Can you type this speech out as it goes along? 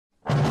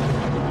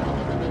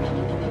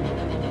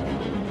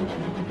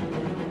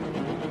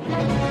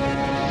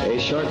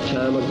short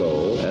time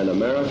ago, an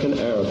American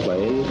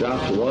airplane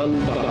dropped one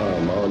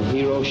bomb on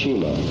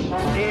Hiroshima.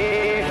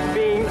 Ich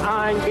bin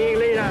ein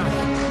Berliner.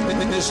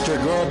 Mr.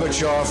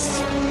 Gorbachev,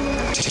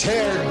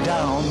 tear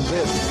down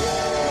this.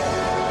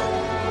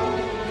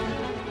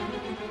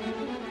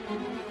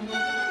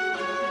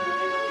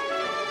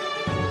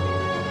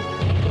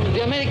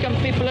 The American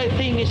people, I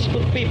think, is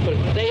good people.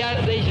 They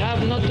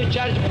have not to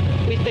charge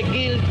with the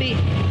guilty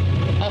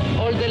of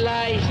all the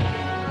lies.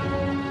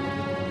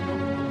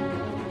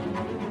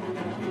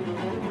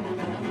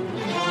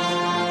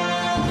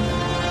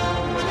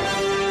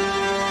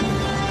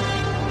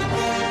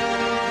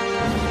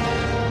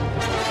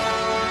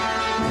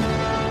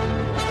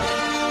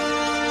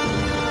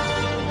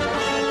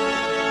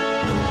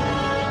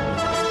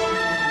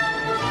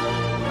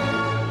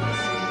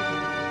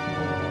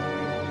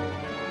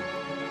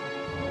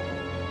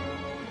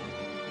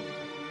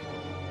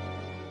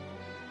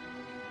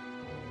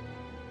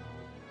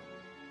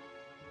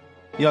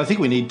 Yeah, I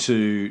think I need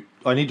to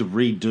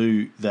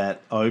redo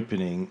that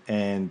opening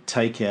and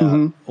take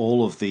out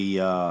all of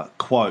the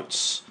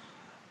quotes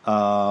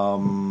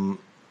and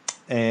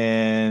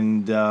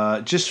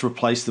just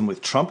replace them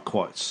with Trump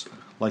quotes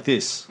like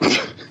this.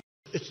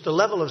 It's the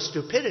level of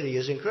stupidity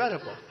is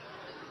incredible.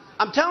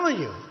 I'm telling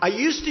you, I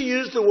used to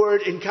use the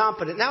word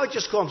incompetent. Now I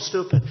just call them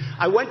stupid.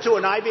 I went to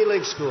an Ivy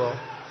League school.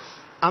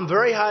 I'm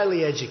very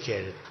highly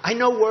educated. I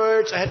know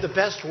words. I have the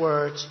best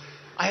words.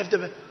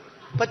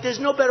 But there's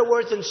no better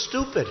word than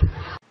stupid.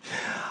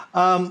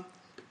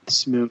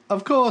 Smooth.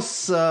 Of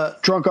course.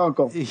 Drunk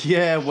uncle.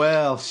 Yeah,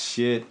 well,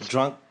 shit.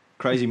 Drunk,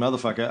 crazy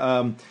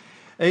motherfucker.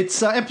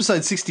 It's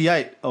episode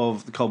 68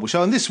 of the Cold War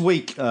Show. And this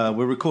week,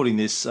 we're recording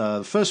this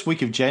the first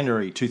week of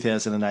January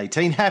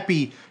 2018.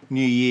 Happy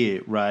New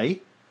Year,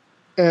 Ray.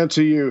 And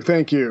to you.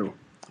 Thank you.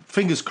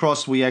 Fingers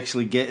crossed we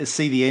actually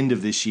see the end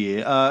of this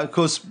year. Of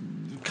course,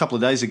 a couple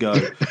of days ago...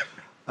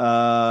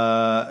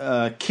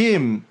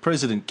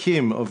 President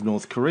Kim of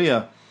North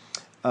Korea,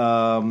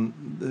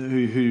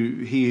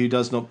 who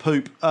does not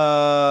poop,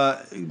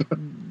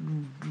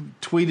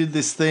 tweeted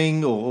this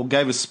thing or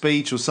gave a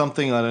speech or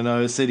something, I don't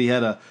know, said he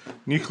had a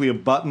nuclear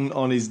button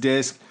on his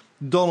desk.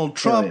 Donald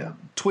Trump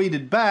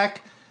tweeted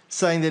back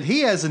saying that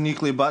he has a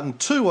nuclear button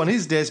too on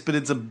his desk, but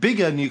it's a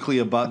bigger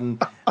nuclear button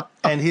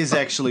and his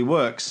actually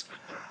works.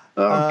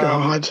 Oh,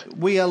 God.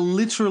 We are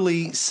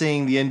literally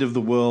seeing the end of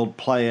the world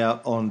play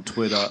out on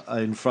Twitter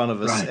in front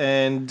of us. Right.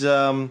 And,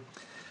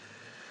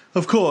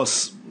 of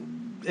course,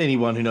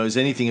 anyone who knows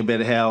anything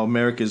about how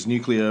America's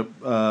nuclear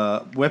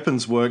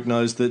weapons work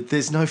knows that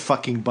there's no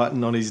fucking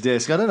button on his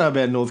desk. I don't know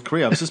about North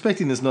Korea. I'm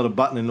suspecting there's not a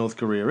button in North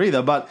Korea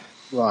either, but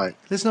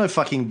there's no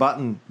fucking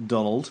button,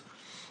 Donald.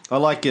 I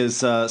like,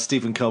 as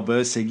Stephen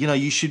Colbert said,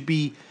 you should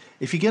be,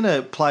 if you're going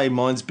to play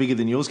Mine's Bigger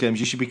Than Yours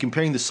games, you should be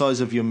comparing the size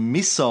of your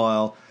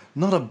missile.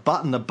 Not a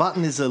button. A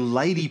button is a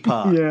lady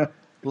part. Yeah.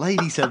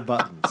 Ladies have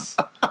buttons.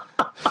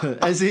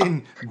 As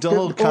in,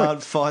 Donald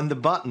can't find the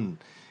button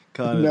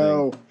kind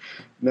of thing.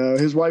 No.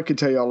 His wife could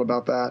tell you all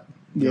about that.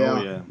 Yeah.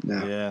 Oh,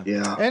 yeah.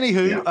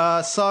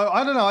 Anywho, so,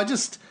 I don't know.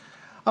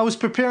 I was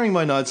preparing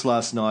my notes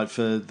last night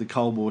for the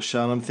Cold War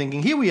show, and I'm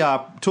thinking, here we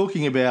are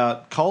talking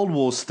about Cold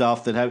War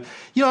stuff that have...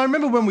 I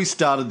remember when we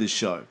started this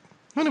show.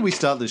 When did we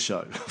start this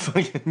show?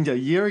 A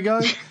year ago?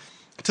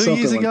 2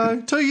 years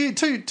ago?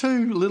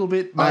 Two, little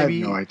bit,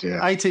 maybe. I have no idea.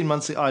 18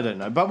 months ago, I don't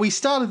know. But we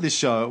started this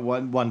show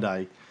one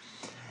day.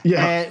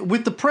 Yeah.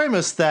 With the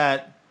premise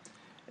that,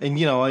 and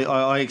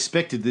I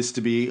expected this to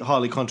be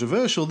highly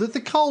controversial, that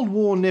the Cold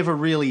War never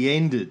really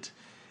ended.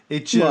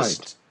 It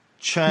just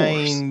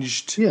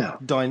changed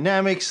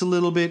dynamics a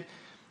little bit.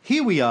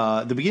 Here we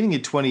are, at the beginning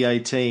of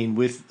 2018,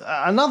 with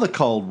another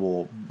Cold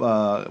War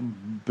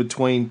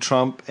between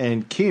Trump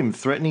and Kim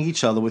threatening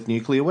each other with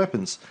nuclear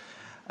weapons.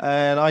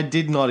 And I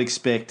did not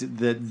expect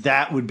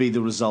that would be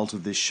the result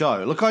of this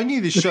show. Look, I knew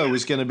this show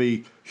was going to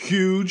be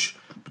huge,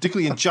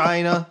 particularly in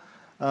China,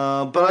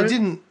 but I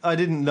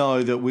didn't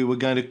know that we were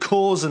going to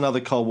cause another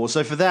Cold War.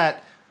 So for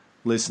that,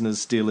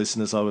 dear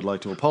listeners, I would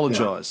like to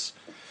apologise.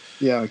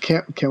 Yeah,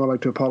 Cam would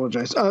like to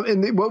apologise.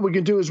 And what we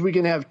can do is we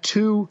can have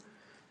two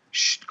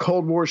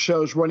Cold War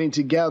shows running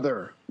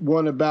together,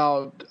 one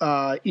about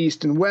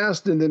East and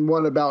West, and then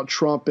one about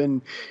Trump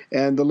and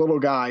the little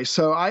guy.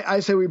 So I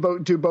say we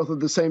do both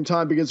at the same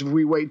time, because if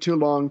we wait too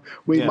long,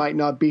 we might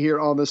not be here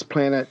on this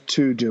planet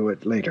to do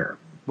it later.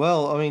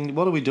 Well, I mean,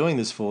 what are we doing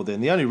this for then?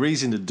 The only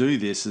reason to do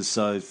this is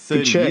so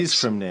 30 years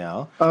from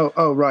now.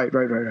 Oh, right.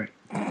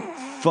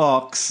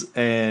 Fox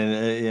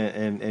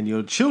and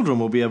your children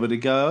will be able to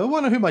go, I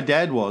wonder who my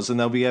dad was, and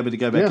they'll be able to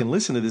go back and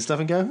listen to this stuff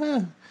and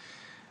go,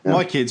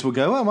 My kids will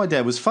go, my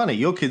dad was funny.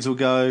 Your kids will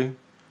go,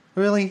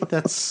 really?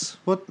 That's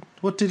what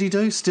did he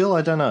do? Still,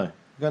 I don't know.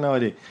 I've got no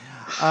idea.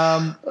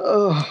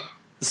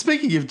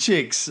 Speaking of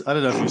chicks, I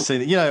don't know if you've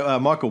seen it.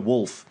 Michael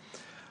Wolff,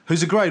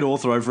 who's a great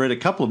author. I've read a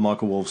couple of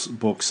Michael Wolff's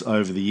books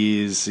over the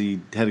years. He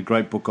had a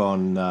great book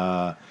on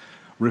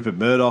Rupert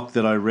Murdoch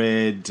that I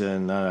read,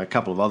 and a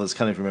couple of others.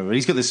 Can't even remember.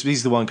 He's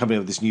the one coming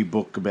up with this new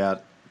book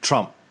about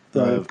Trump.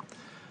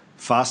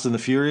 Fast and the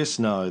Furious?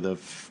 No, the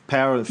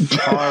Fire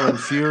and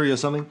Fury or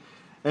something.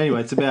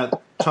 Anyway, it's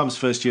about Trump's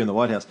first year in the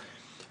White House.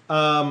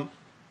 I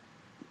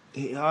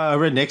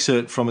read an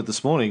excerpt from it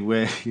this morning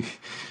where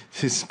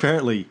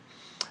apparently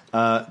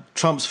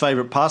Trump's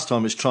favourite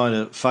pastime is trying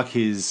to fuck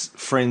his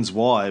friends'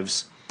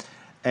 wives.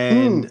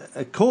 And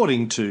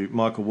according to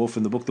Michael Wolff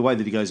in the book, the way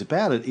that he goes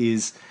about it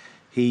is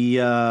he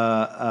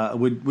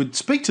would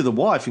speak to the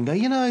wife and go,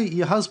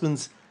 your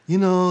husband's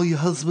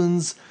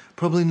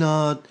probably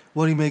not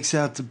what he makes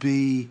out to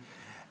be.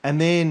 And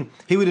then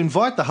he would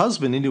invite the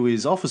husband into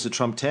his office at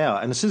Trump Tower.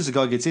 And as soon as the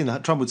guy gets in,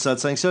 Trump would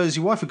start saying, so is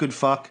your wife a good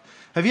fuck?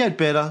 Have you had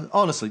better?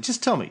 Honestly,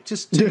 just tell me.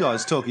 Just two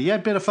guys talking. You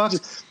had better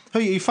fucks? Who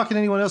are you fucking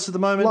anyone else at the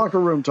moment? Locker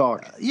room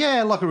talk.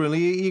 Yeah, locker room.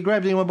 You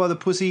grabbed anyone by the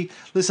pussy?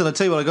 Listen, I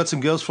tell you what, I got some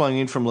girls flying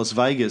in from Las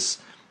Vegas,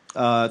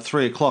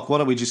 3 o'clock. Why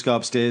don't we just go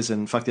upstairs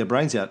and fuck their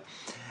brains out?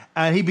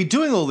 And he'd be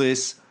doing all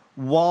this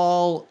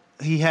while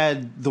he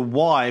had the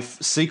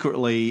wife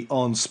secretly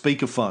on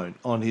speakerphone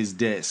on his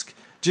desk,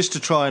 just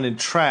to try and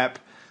entrap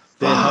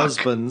their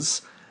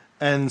husbands,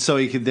 and so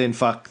he could then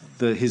fuck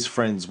his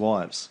friends'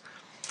 wives.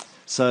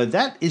 So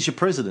that is your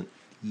president.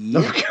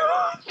 Yep. Oh,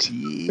 God.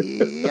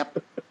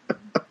 Yep.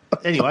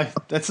 Anyway,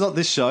 that's not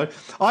this show.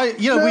 We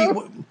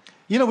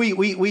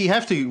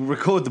have to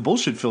record the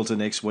bullshit filter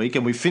next week,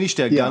 and we finished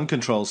our gun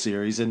control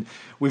series, and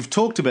we've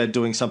talked about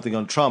doing something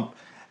on Trump.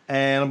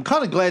 And I'm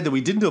kind of glad that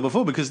we didn't do it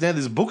before, because now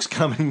there's books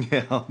coming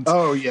out.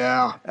 Oh,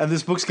 yeah. And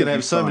this book's going to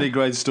have so many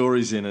great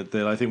stories in it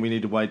that I think we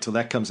need to wait till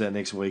that comes out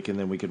next week, and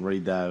then we can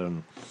read that.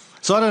 And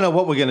so I don't know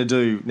what we're going to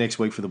do next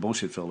week for the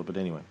bullshit filter, but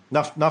anyway,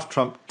 enough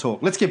Trump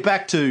talk. Let's get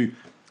back to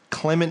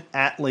Clement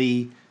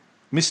Attlee,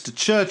 Mr.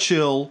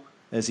 Churchill,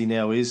 as he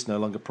now is, no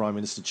longer Prime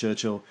Minister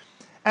Churchill,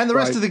 and the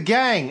rest of the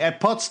gang at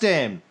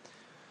Potsdam.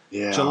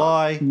 Yeah.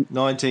 July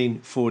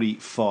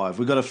 1945.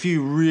 We've got a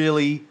few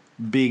really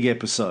big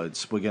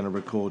episodes we're going to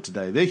record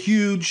today. They're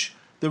huge.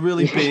 They're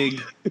really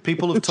big.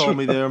 People have told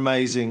me they're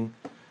amazing.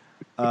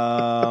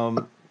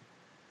 So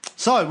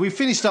we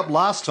finished up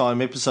last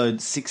time,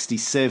 episode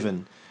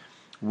 67,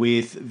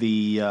 with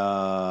the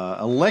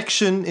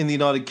election in the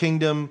United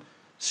Kingdom.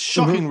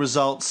 Shocking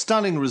result,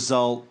 stunning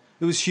result.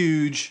 It was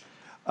huge.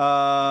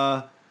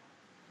 Clement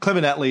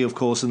Attlee, of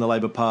course, in the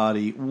Labour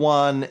Party,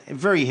 won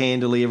very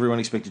handily. Everyone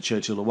expected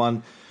Churchill to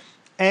win.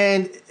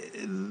 And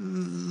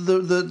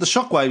the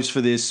shockwaves for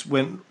this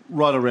went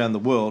right around the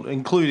world,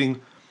 including,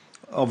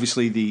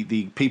 obviously,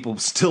 the people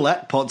still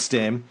at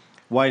Potsdam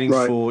waiting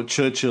for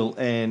Churchill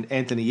and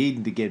Anthony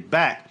Eden to get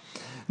back.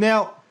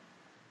 Now,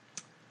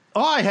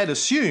 I had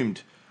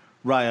assumed,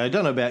 Ray, I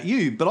don't know about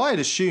you, but I had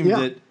assumed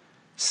that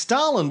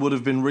Stalin would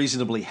have been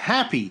reasonably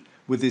happy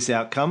with this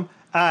outcome.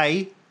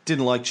 A,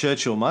 didn't like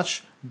Churchill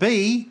much.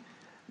 B,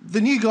 the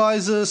new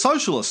guys are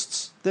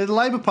socialists. They're the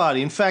Labour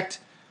Party. In fact,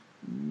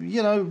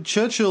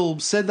 Churchill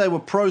said they were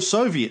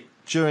pro-Soviet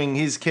during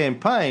his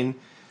campaign,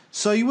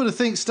 so you would have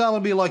think Stalin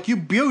would be like, you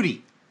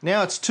beauty.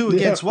 Now it's 2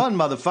 against 1,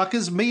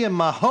 motherfuckers. Me and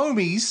my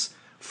homies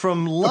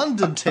from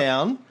London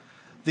town,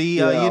 the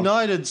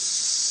United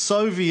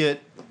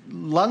Soviet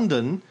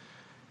London,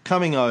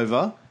 coming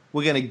over.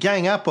 We're going to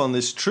gang up on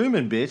this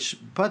Truman bitch,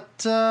 but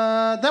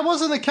that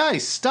wasn't the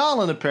case.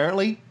 Stalin,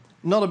 apparently,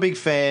 not a big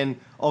fan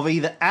of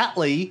either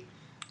Attlee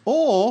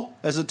or,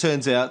 as it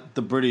turns out,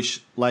 the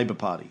British Labour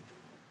Party.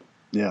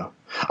 Yeah.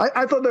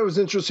 I thought that was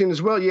interesting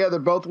as well. Yeah, they're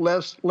both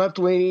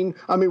left-leaning.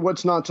 I mean,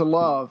 what's not to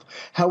love?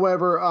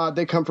 However,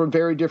 they come from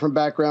very different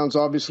backgrounds.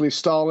 Obviously,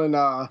 Stalin,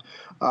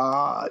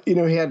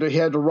 he had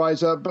to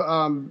rise up.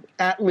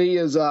 Attlee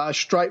is a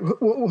stripe.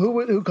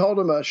 Who called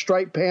him a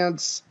stripe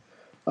pants?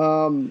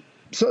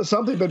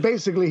 Something, but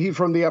basically he's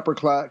from the upper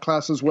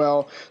class as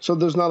well. So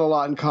there's not a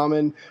lot in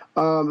common.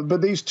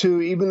 But these two,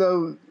 even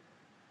though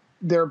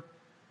their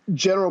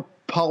general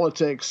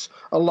politics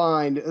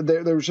aligned,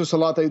 there was just a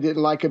lot they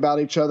didn't like about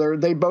each other.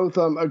 They both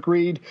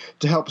wanted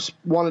to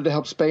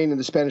help Spain in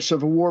the Spanish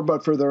Civil War,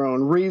 but for their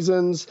own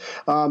reasons.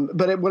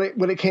 But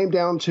what it came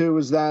down to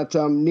was that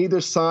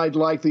neither side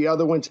liked the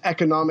other one's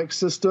economic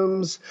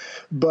systems.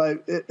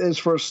 But as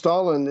far as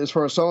Stalin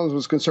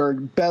was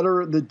concerned,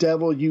 better the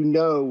devil you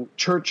know,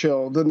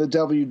 Churchill, than the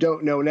devil you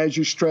don't know. And as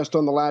you stressed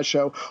on the last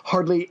show,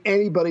 hardly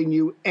anybody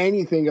knew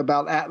anything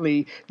about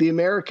Attlee. The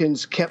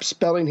Americans kept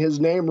spelling his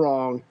name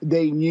wrong.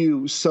 They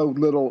knew so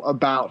little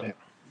about him.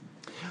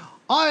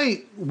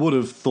 I would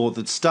have thought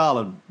that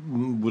Stalin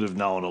would have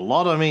known a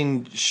lot. I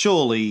mean,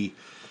 surely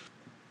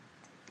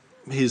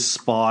his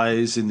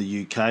spies in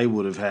the UK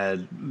would have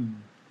had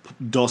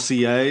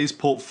dossiers,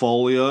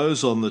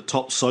 portfolios on the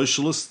top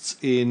socialists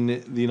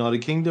in the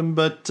United Kingdom,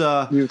 but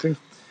you think?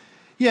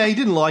 Yeah, he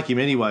didn't like him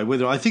anyway.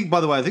 I think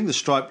the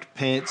striped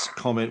pants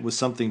comment was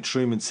something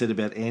Truman said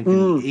about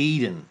Anthony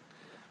Eden,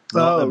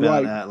 not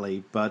about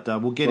Attlee. But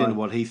we'll get into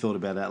what he thought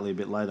about Attlee a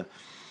bit later.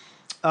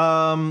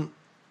 And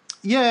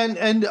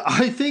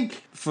I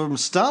think from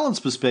Stalin's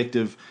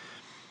perspective,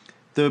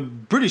 the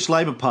British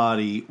Labour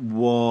Party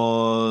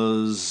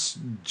was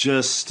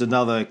just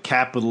another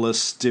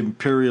capitalist,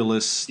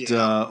 imperialist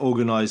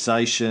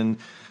organisation.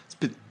 It's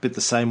a bit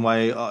the same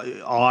way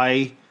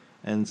I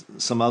and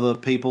some other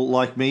people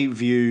like me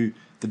view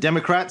the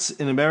Democrats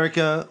in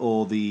America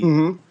or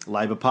the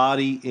Labor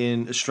Party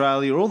in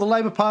Australia or the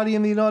Labor Party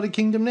in the United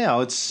Kingdom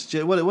now. It's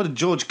what did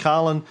George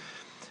Carlin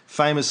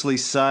famously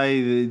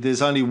say?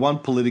 There's only one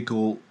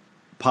political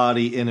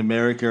party in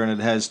America and it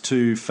has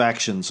two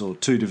factions or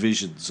two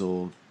divisions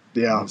or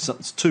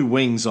it's two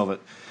wings of it.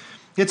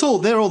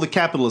 They're all the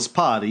capitalist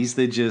parties.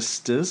 They're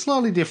just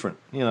slightly different,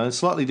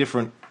 slightly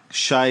different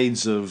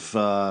shades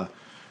of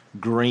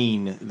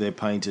green they're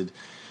painted.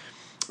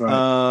 Right.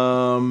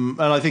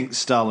 And I think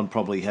Stalin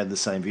probably had the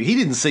same view. He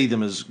didn't see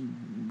them as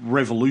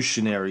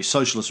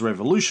socialist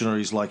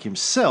revolutionaries like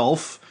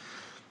himself.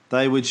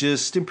 They were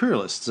just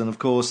imperialists. And, of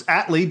course,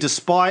 Attlee,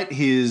 despite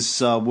his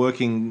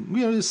semi-working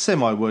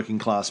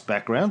class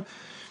background,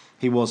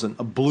 he wasn't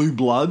a blue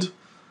blood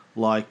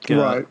like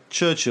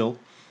Churchill.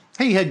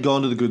 He had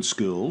gone to the good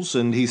schools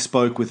and he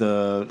spoke with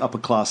a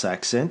upper-class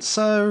accent.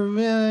 So,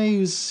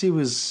 he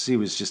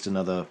was just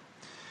another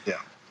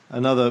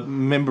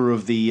member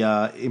of the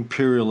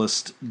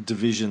imperialist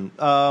division.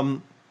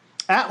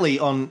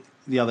 Attlee, on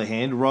the other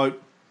hand,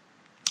 wrote,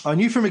 "I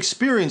knew from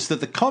experience that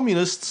the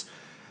communists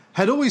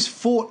had always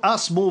fought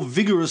us more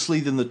vigorously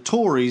than the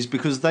Tories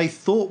because they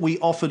thought we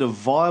offered a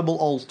viable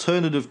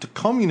alternative to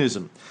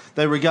communism.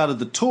 They regarded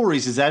the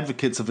Tories as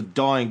advocates of a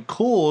dying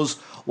cause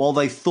while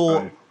they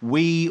thought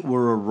we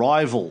were a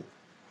rival."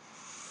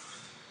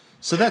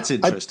 So that's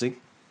interesting.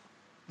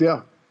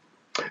 No,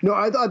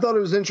 I thought it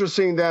was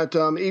interesting that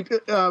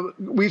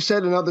we've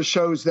said in other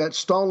shows that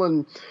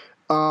Stalin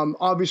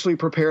obviously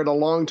prepared a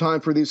long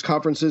time for these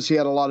conferences. He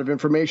had a lot of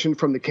information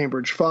from the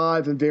Cambridge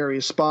Five and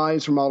various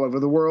spies from all over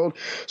the world.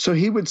 So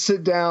he would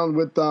sit down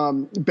with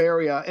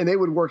Beria and they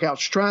would work out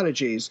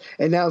strategies.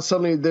 And now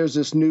suddenly there's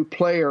this new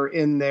player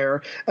in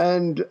there.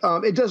 And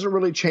it doesn't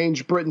really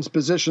change Britain's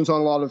positions on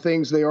a lot of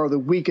things. They are the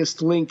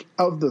weakest link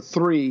of the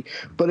three.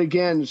 But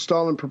again,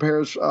 Stalin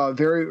prepares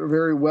very,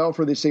 very well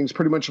for these things,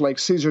 pretty much like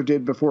Caesar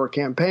did before a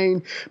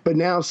campaign. But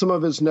now some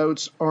of his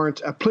notes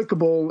aren't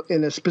applicable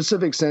in a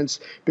specific sense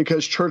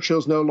because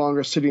Churchill's no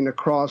longer sitting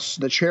across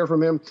the table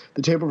from him,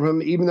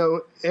 even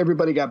though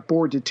everybody got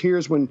bored to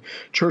tears when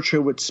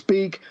Churchill would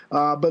speak.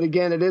 But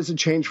again, it is a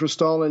change for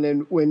Stalin.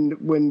 And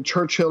when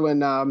Churchill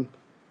and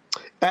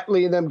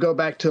Attlee and them go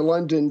back to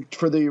London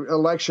for the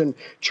election,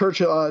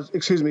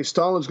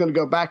 Stalin's going to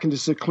go back into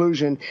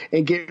seclusion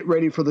and get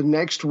ready for the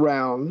next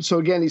round. So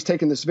again, he's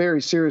taking this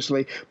very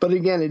seriously. But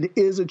again, it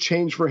is a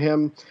change for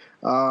him.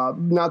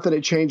 Not that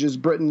it changes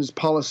Britain's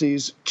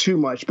policies too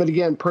much, but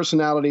again,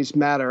 personalities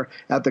matter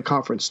at the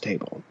conference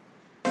table.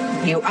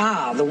 You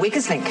are the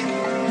weakest link.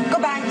 Go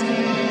back.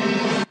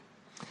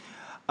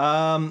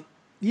 I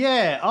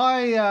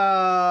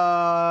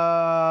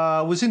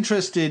was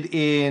interested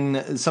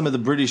in some of the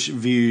British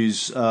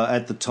views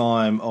at the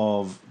time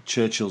of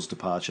Churchill's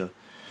departure.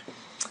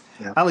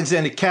 Yeah.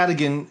 Alexander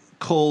Cadogan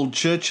called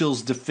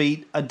Churchill's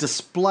defeat a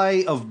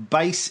display of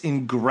base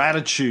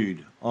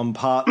ingratitude on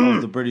part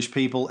of the British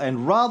people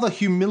and rather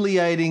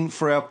humiliating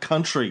for our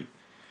country.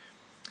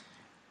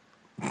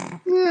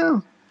 Yeah.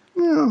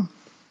 I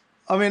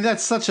mean,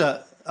 that's such an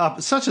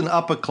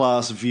upper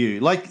class view.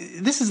 Like,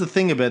 this is the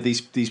thing about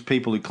these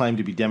people who claim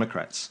to be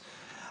Democrats.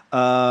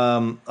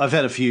 I've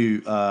had a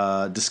few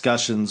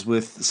discussions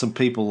with some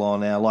people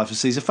on our Life of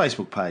Caesar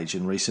Facebook page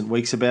in recent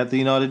weeks about the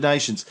United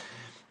Nations.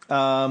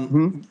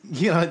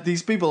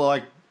 These people are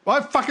like,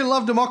 I fucking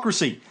love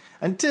democracy,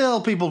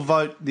 until people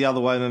vote the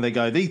other way and then they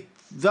go,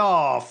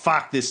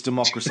 fuck this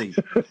democracy.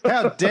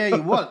 How dare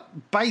you? What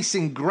base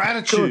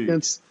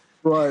ingratitude.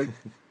 Right.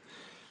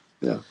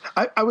 Yeah.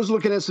 I was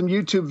looking at some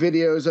YouTube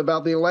videos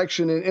about the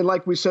election, and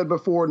like we said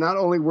before, not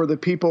only were the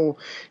people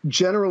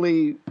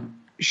generally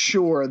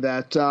sure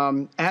that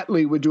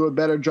Attlee would do a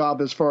better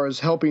job as far as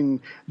helping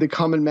the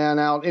common man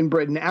out in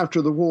Britain after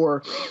the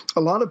war.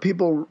 A lot of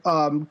people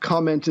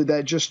commented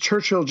that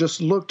Churchill just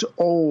looked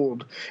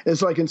old.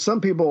 It's like in some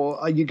people,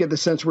 you get the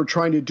sense we're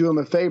trying to do him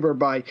a favor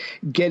by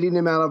getting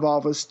him out of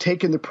office,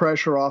 taking the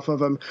pressure off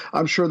of him.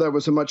 I'm sure that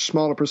was a much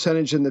smaller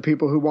percentage than the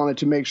people who wanted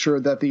to make sure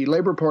that the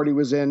Labour Party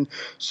was in,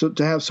 so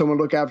to have someone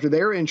look after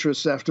their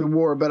interests after the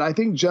war. But I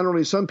think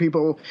generally some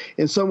people,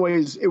 in some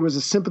ways, it was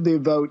a sympathy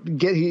vote.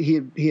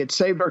 He had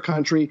saved our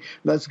country.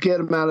 Let's get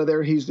him out of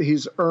there.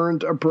 He's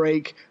earned a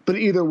break. But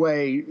either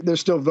way, they're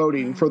still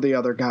voting for the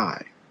other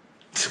guy.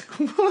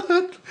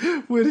 What?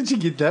 Where did you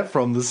get that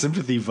from? The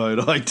sympathy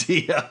vote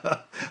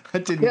idea?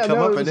 That didn't come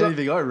up in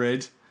anything I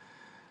read.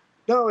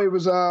 No, it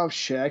was I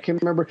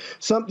can't remember.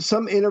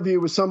 Some interview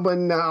with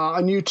someone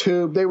on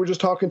YouTube. They were just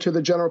talking to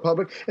the general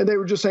public, and they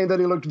were just saying that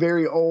he looked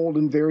very old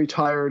and very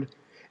tired.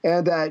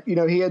 And that,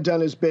 he had done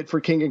his bit for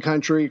King and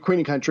Country, Queen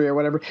and Country or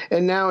whatever.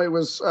 And now it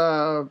was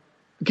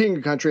King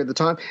and Country at the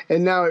time,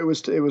 and now it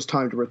was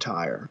time to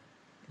retire,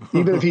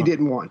 even if he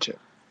didn't want to.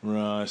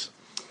 Right.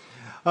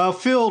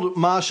 Field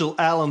Marshal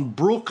Alan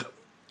Brooke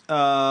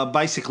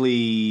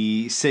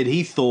basically said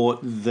he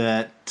thought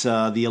that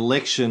the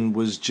election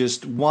was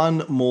just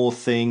one more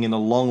thing in a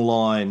long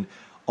line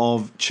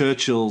of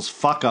Churchill's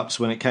fuck-ups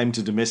when it came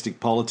to domestic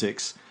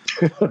politics.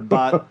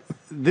 but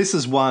this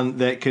is one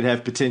that could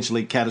have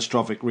potentially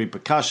catastrophic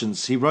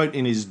repercussions. He wrote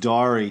in his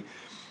diary,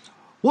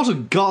 "What a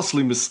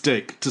ghastly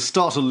mistake to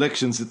start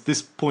elections at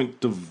this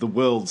point of the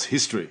world's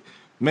history.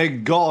 May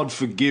God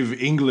forgive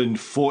England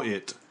for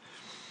it."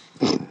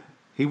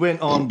 He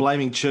went on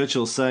blaming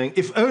Churchill, saying,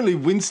 "If only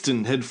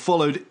Winston had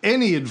followed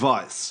any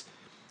advice,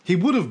 he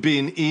would have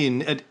been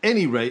in at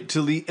any rate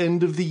till the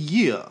end of the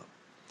year."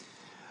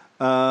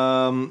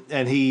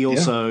 And he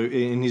also,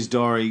 in his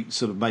diary,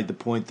 sort of made the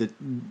point that,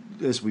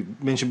 as we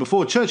mentioned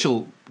before,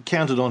 Churchill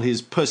counted on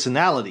his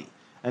personality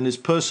and his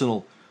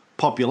personal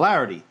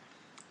popularity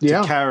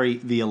to carry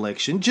the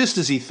election, just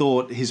as he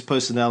thought his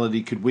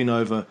personality could win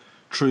over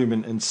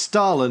Truman and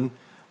Stalin.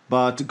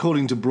 But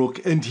according to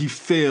Brooke, and he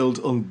failed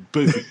on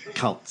both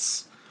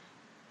accounts.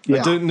 I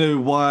don't know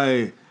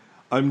why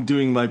I'm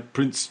doing my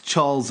Prince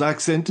Charles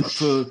accent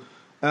for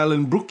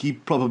Alan Brooke. He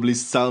probably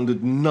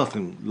sounded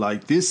nothing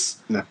like this.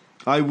 No.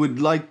 I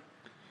would like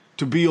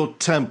to be your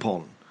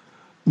tampon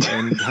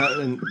and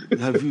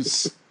have you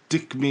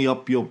stick me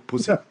up your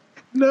pussy.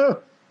 No.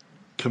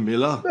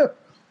 Camilla?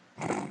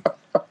 No.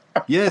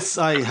 Yes,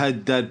 I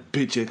had that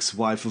bitch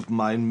ex-wife of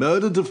mine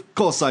murdered. Of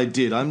course I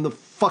did. I'm the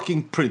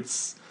fucking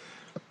prince.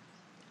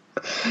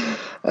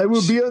 I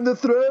will be on the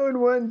throne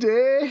one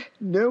day.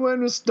 No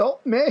one will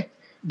stop me.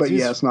 But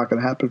it's not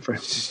going to happen for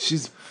him.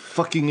 She's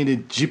fucking an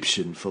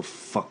Egyptian, for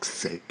fuck's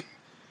sake.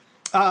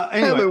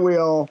 Anyway. Haven't we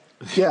all?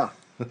 Yeah.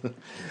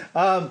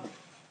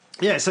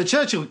 So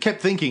Churchill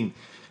kept thinking,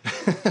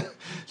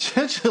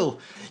 Churchill,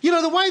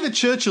 the way that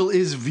Churchill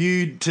is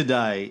viewed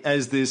today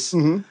as this,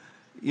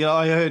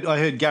 I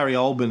heard Gary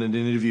Oldman in an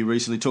interview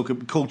recently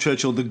call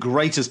Churchill the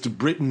greatest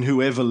Briton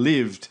who ever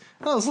lived.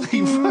 And I was like,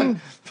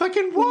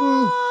 fucking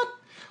what?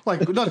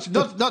 Like,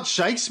 not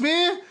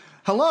Shakespeare?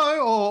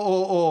 Hello?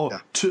 Or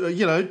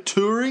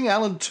Turing,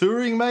 Alan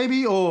Turing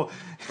maybe? Or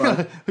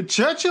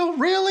Churchill?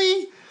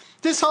 Really?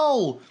 This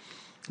whole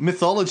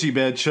mythology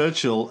about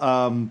Churchill,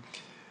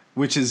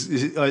 which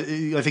is,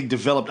 I think,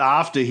 developed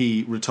after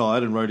he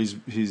retired and wrote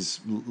his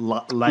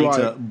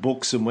later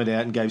books and went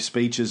out and gave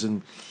speeches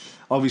and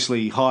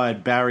obviously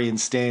hired Barry and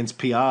Stan's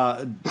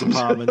PR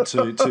department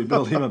to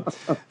build him up.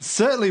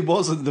 Certainly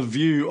wasn't the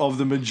view of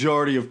the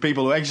majority of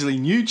people who actually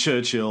knew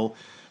Churchill.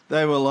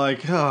 They were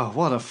like, oh,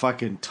 what a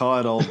fucking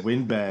tired old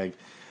windbag.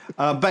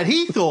 But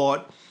he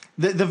thought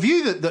that the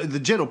view that the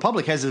general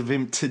public has of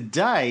him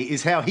today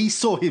is how he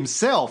saw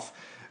himself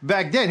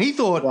back then. He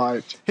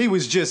thought he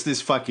was just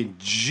this fucking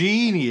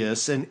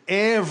genius and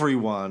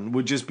everyone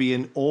would just be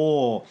in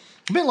awe.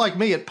 A bit like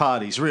me at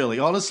parties, really,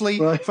 honestly.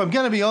 If I'm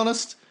going to be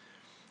honest,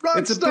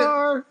 it's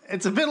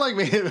a bit like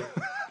me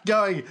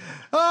going,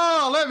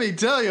 oh, let me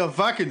tell you a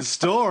fucking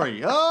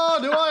story. Oh,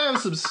 do I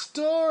have some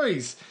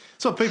stories?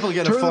 That's what people are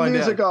going to find out. Turn the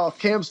music off.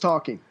 Cam's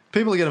talking.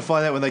 People are going to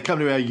find out when they come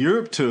to our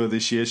Europe tour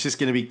this year. It's just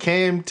going to be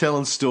Cam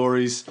telling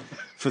stories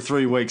for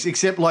 3 weeks.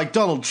 Except like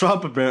Donald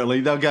Trump,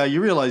 apparently. They'll go,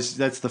 you realise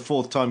that's the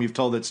 4th time you've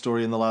told that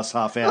story in the last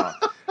half hour.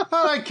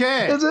 I don't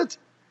care. Is it?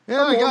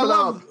 Yeah, I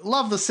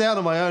love the sound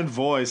of my own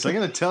voice. I'm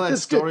going to tell that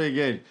story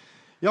again.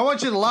 Yeah, I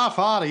want you to laugh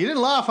harder. You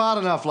didn't laugh hard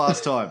enough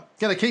last time.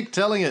 Got to keep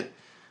telling it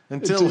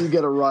until you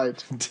get it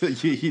right.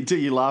 Until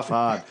you laugh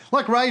hard,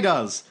 like Ray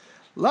does.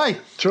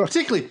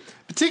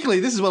 Particularly,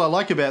 this is what I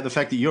like about the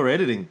fact that you're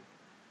editing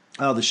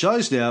the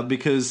shows now,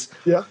 because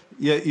you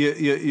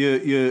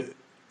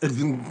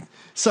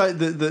so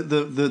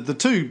the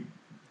two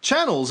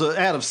channels are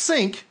out of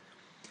sync.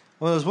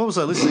 Well, what was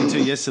I listening to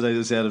yesterday that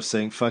was out of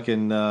sync?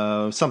 Fucking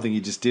something you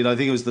just did. I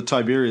think it was the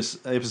Tiberius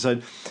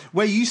episode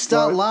where you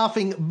start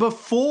laughing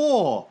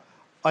before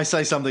I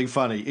say something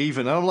funny,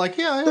 even. And I'm like,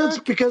 that's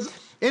because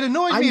it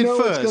annoyed me at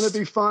first. It's going to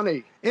be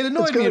funny. It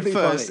annoyed me at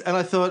first, and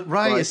I thought,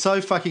 Ray is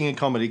so fucking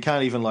incompetent. He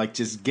can't even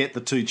just get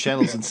the two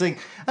channels in sync.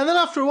 And then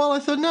after a while, I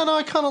thought, no,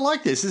 I kind of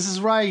like this. This is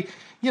Ray,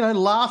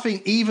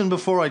 laughing even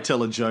before I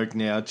tell a joke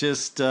now.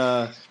 Just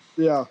number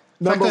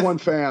one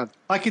fan.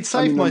 I could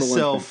save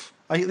myself.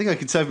 I think I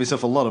could save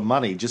myself a lot of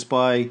money just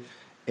by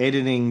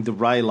editing the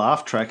Ray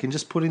laugh track and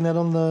just putting that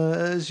on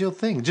as your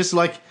thing. Just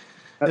like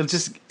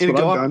it'll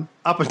go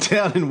up and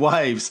down in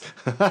waves.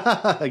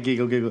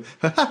 Giggle.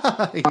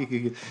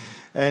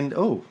 And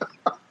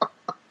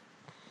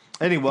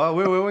anyway,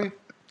 where were we?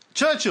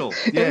 Churchill.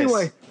 Yes.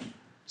 Anyway,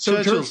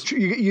 so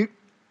Churchill.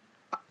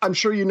 I'm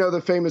sure you know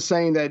the famous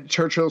saying that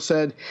Churchill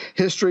said,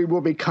 "History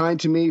will be kind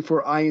to me,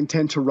 for I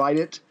intend to write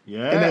it."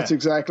 Yeah. And that's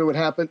exactly what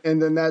happened.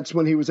 And then that's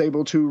when he was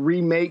able to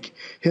remake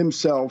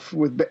himself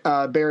with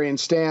Barry and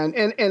Stan.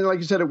 And like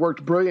you said, it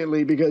worked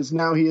brilliantly because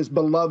now he is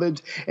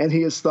beloved and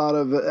he is thought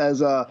of as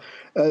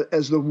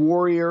the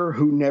warrior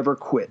who never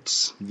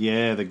quits.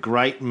 Yeah, the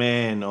great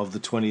man of the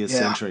 20th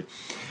century.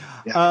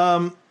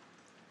 Yeah.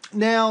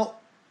 Now,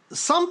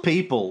 some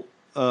people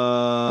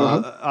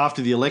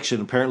after the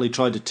election apparently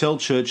tried to tell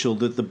Churchill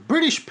that the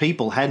British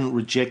people hadn't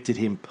rejected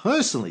him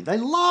personally. They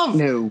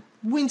love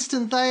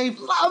Winston. They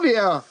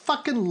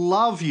fucking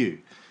love you.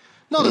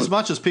 Not as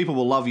much as people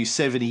will love you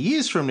 70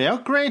 years from now,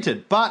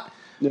 granted, but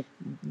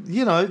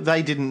you know,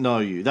 they didn't know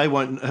you. They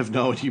won't have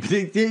known you. But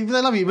they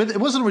love you. But it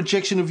wasn't a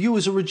rejection of you. It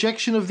was a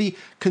rejection of the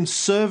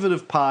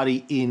Conservative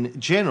Party in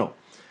general.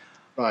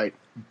 Right.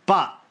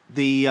 But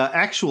the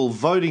actual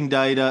voting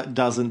data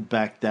doesn't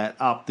back that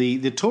up.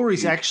 The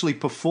Tories actually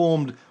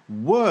performed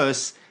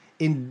worse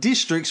in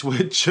districts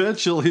where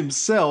Churchill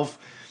himself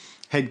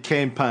had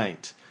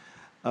campaigned.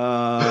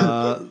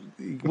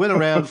 Went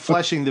around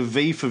flashing the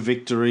V for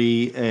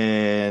victory,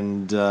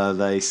 and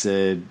they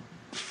said,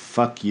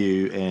 fuck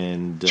you,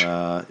 and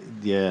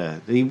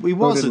he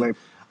wasn't.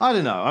 I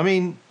don't know. I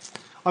mean,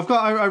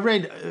 I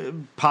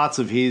read parts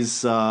of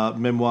his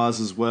memoirs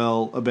as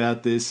well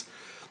about this.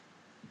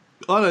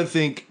 I don't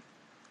think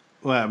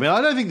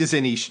there's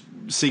any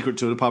secret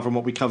to it apart from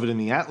what we covered in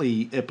the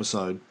Attlee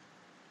episode.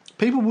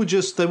 People were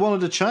they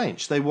wanted to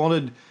change. They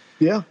wanted,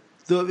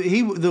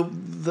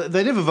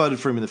 they never voted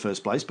for him in the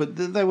first place, but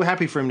they were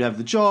happy for him to have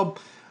the job,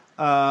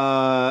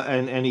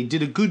 and he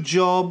did a good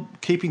job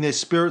keeping their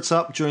spirits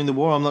up during the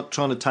war. I'm not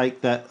trying to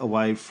take that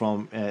away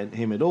from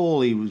him at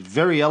all. He was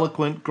very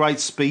eloquent, great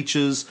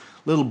speeches,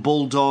 little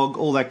bulldog,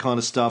 all that kind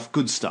of stuff,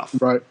 good stuff.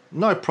 Right.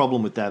 No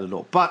problem with that at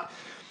all. But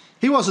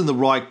he wasn't the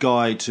right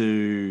guy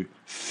to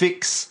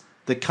fix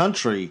the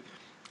country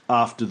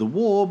after the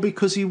war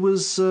because he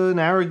was an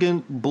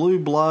arrogant blue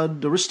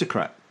blood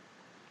aristocrat.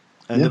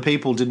 And the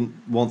people didn't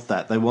want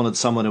that. They wanted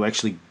someone who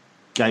actually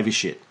gave a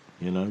shit,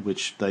 you know,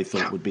 which they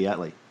thought would be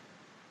Attlee.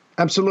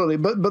 Absolutely.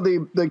 But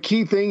the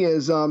key thing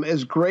is,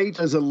 as great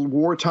as a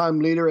wartime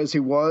leader as he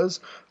was,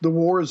 the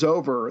war is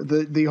over.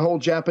 The whole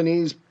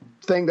Japanese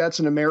thing, that's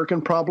an American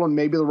problem.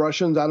 Maybe the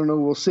Russians, I don't know,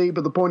 we'll see.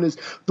 But the point is,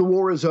 the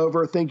war is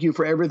over. Thank you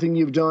for everything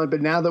you've done.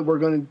 But now that we're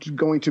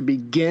going to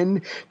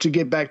begin to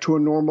get back to a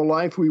normal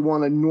life, we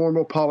want a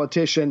normal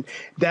politician.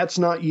 That's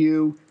not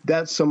you.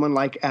 That's someone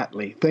like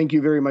Attlee. Thank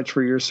you very much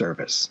for your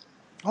service.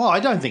 Oh, I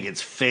don't think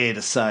it's fair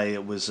to say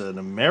it was an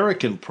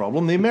American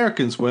problem. The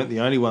Americans weren't the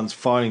only ones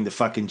fighting the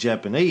fucking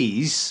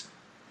Japanese.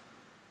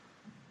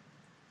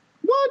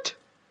 What?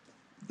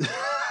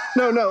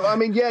 No. I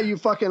mean, yeah, you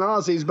fucking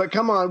Aussies, but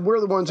come on, we're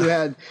the ones who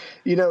had,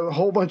 you know, a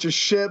whole bunch of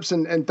ships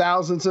and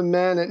thousands of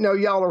men. And no,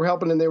 y'all are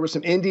helping, and there were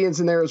some Indians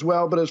in there as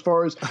well. But as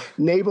far as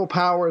naval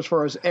power, as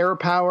far as air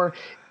power,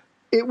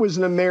 it was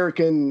an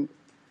American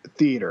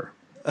theater.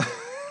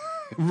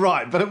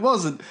 Right, but it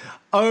wasn't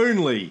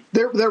only.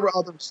 There were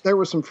others. There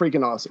were some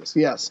freaking Aussies,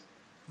 yes.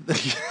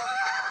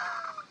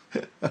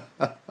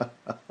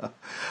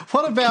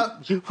 What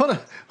about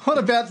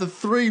the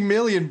 3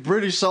 million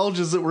British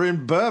soldiers that were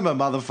in Burma,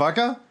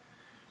 motherfucker?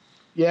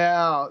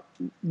 Yeah,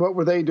 what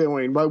were they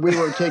doing? Well, we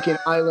were taking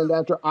island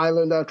after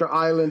island after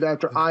island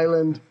after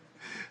island.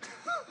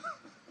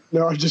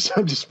 No, I'm just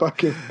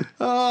fucking.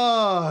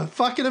 Oh,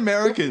 fucking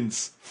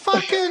Americans!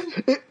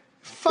 Fucking it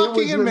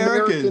was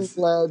Americans!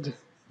 American-led.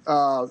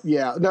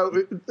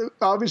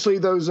 Obviously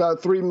those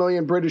 3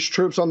 million British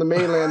troops on the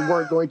mainland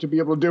weren't going to be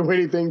able to do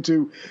anything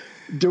to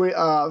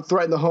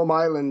threaten the home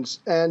islands.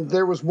 And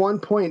there was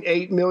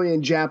 1.8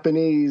 million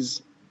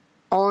Japanese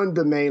on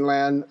the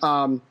mainland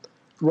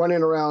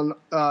running around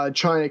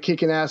China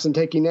kicking ass and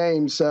taking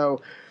names.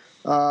 So,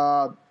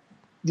 but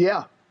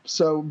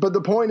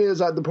the point is,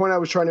 the point I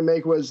was trying to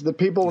make was the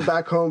people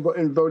back home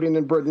and voting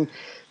in Britain,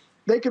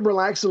 they could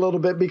relax a little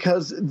bit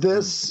because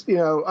this, you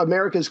know,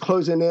 America is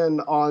closing in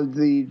on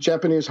the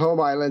Japanese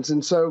home islands,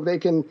 and so they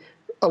can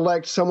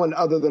elect someone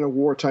other than a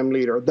wartime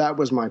leader. That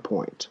was my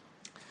point.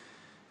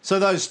 So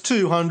those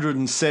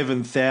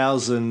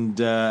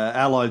 207,000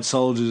 Allied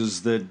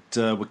soldiers that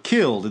were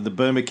killed in the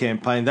Burma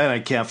campaign, they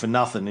don't count for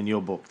nothing in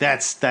your book.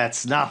 That's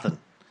nothing.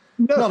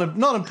 No.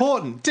 Not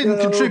important.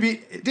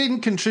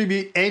 Didn't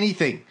contribute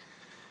anything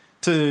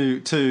to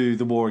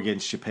the war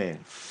against Japan.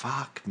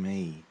 Fuck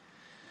me.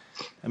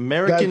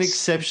 American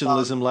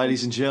exceptionalism,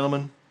 ladies and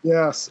gentlemen.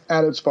 Yes,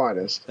 at its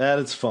finest. At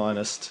its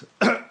finest.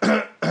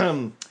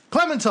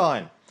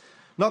 Clementine.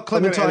 Not Clementine. I'm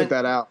gonna edit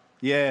that out.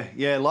 Yeah.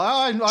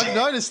 I've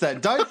noticed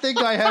that. Don't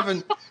think I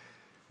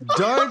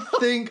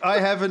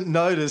haven't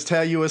noticed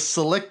how you are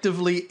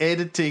selectively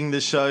editing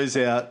the shows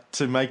out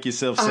to make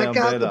yourself sound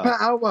better. I got the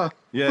power.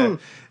 Yeah.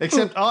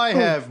 Except I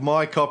have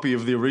my copy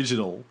of the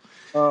original.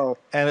 Oh.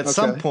 And at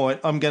some point,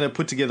 I'm going to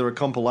put together a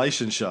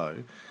compilation show.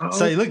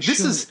 Say, look, this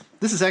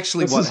is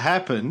actually what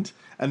happened,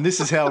 and this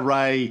is how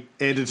Ray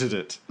edited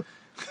it.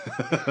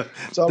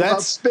 It's all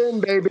about spin,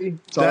 baby.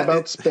 It's all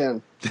about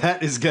spin.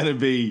 That is going to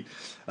be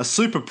a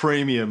super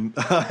premium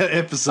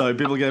episode.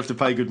 People are going to have to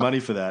pay good money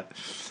for that.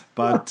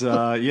 But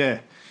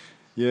yeah.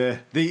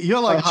 You're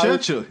like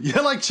Churchill.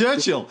 You're like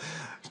Churchill.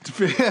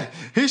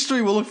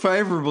 History will look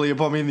favourably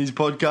upon me in these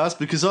podcasts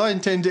because I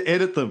intend to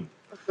edit them.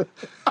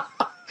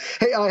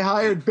 Hey, I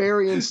hired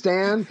Barry and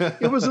Stan.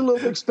 It was a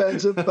little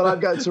expensive, but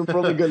I've got some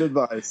really good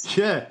advice.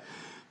 Yeah.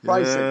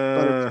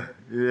 Pricing.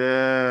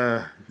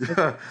 Yeah.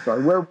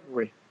 Sorry, where were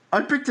we?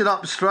 I picked it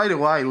up straight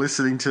away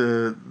listening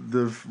to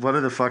one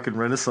of the fucking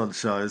Renaissance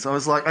shows.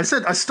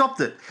 I stopped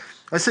it.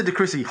 I said to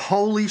Chrissy,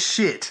 holy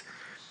shit,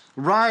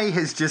 Ray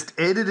has just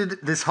edited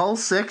this whole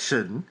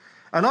section,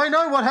 and I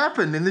know what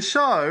happened in the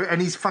show,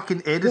 and he's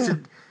fucking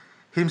edited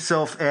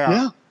himself out.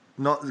 Yeah.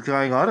 not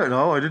going, I don't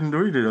know, I didn't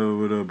read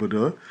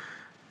it.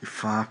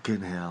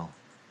 Fucking hell.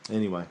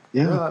 Anyway,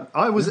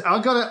 I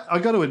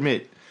got to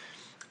admit,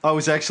 I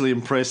was actually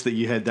impressed that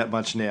you had that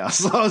much now.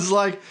 So I was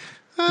like,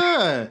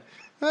 I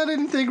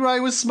didn't think Ray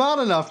was smart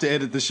enough to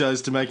edit the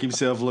shows to make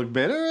himself look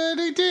better, and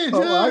he did.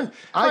 I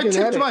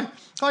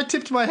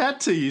tipped my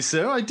hat to you,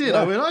 sir. I did.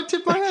 Yeah. I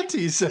tipped my hat to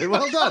you, sir.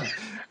 Well done.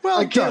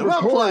 Well done.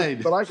 Well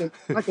played. But I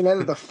can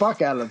edit the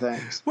fuck out of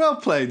things. Well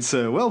played,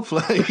 sir. Well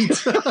played.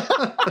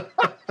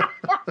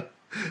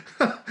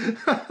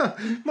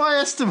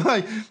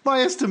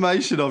 My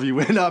estimation of you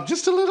went up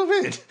just a little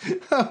bit.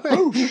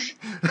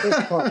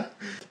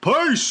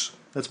 Peace.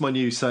 That's my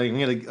new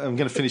saying. I'm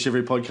gonna finish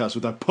every podcast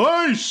with a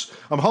peace.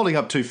 I'm holding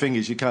up two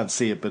fingers. You can't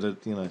see it, but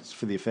it's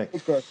for the effect.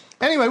 Okay.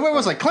 Anyway, where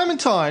was I?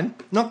 Clementine,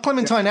 not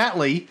Clementine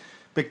Attlee,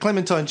 but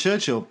Clementine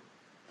Churchill,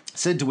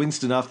 said to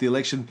Winston after the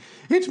election,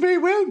 "It may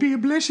well be a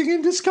blessing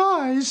in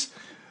disguise."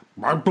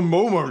 "At the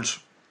moment,"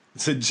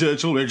 said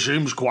Churchill, "it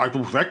seems quite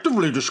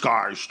effectively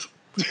disguised."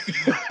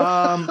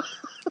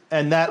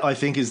 And that, I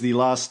think, is the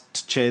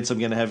last chance I'm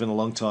going to have in a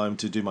long time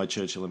to do my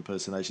Churchill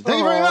impersonation. Thank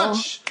you very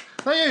much.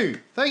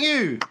 Thank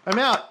you. I'm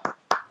out.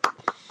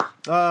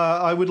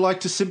 I would like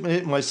to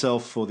submit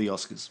myself for the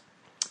Oscars.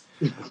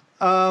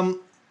 Now,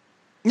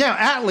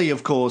 Attlee,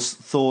 of course,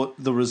 thought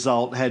the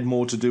result had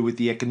more to do with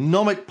the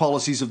economic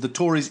policies of the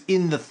Tories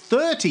in the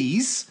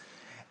 30s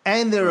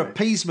and their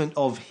appeasement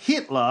of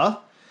Hitler.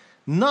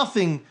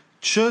 Nothing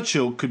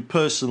Churchill could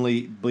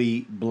personally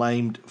be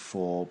blamed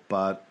for,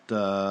 but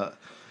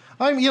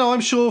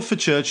I'm sure for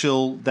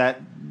Churchill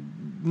that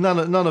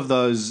none of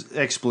those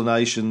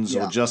explanations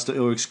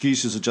or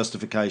excuses or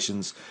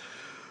justifications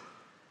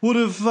would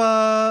have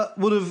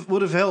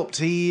helped.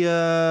 He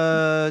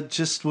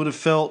just would have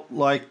felt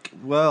like,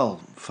 well,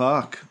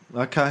 fuck,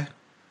 okay,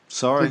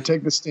 sorry.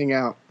 Take the sting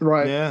out,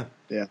 right? Yeah.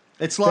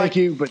 It's like, thank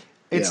you, but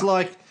it's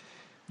like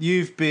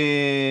you've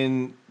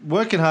been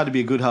working hard to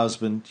be a good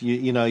husband.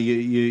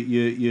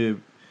 You're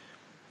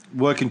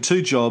working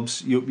two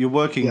jobs. You're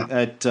working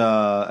at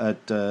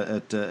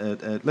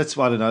let's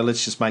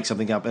just make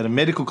something up, at a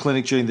medical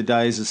clinic during the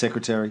day as a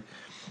secretary,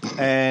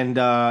 and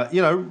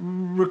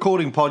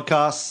recording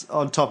podcasts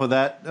on top of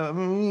that.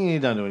 You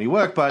don't do any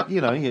work, but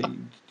you're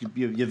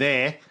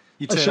there.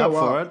 You turn up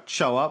for it.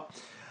 Show up.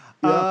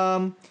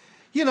 Yeah.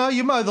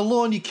 You mow the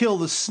lawn, you kill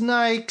the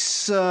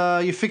snakes,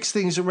 you fix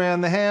things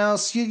around the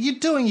house. You're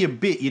doing your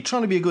bit. You're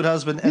trying to be a good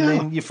husband, and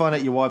then you find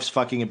out your wife's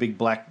fucking a big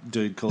black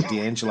dude called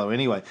D'Angelo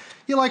anyway.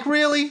 You're like,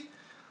 really?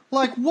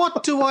 Like,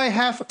 what do I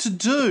have to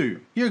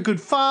do? You're a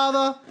good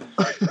father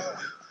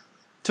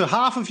to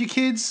half of your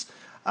kids.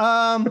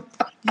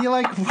 You're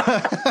like...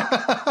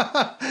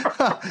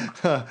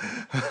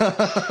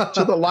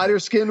 to the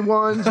lighter-skinned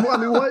ones? I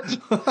mean, what?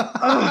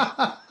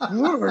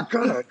 What are we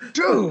going to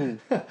do?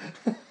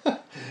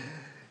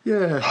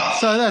 Yeah,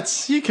 so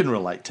you can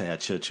relate to how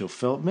Churchill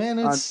felt, man.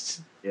 It's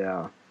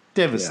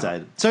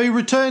devastated. Yeah. So he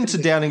returned to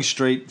Downing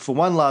Street for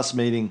one last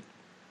meeting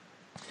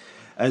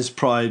as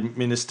Prime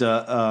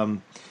Minister,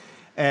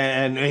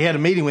 and he had a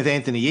meeting with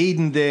Anthony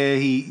Eden there.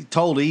 He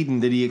told Eden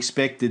that he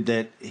expected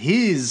that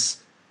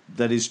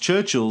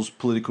Churchill's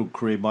political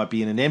career might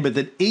be in an end, but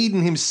that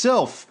Eden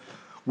himself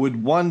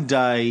would one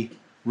day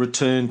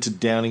return to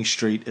Downing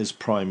Street as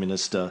Prime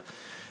Minister.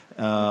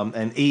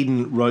 And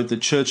Eden wrote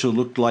that Churchill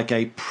looked like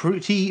a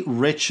pretty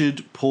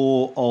wretched,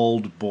 poor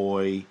old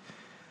boy.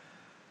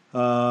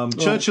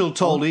 Churchill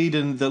told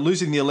Eden that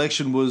losing the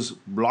election was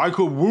like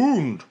a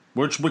wound,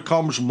 which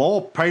becomes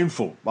more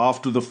painful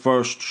after the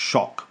first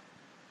shock.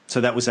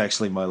 So that was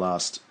actually my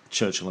last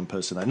Churchill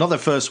impersonation. Not the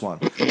first one.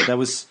 That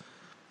was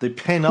the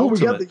penultimate.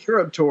 We got the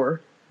Europe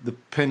tour.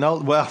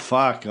 Well,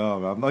 fuck.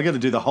 Oh, I'm going to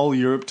do the whole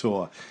Europe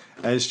tour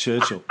as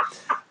Churchill.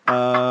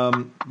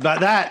 But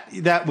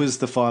that was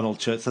the final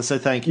church. So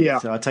thank you. Yeah.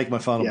 So I take my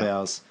final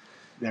bows.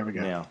 There we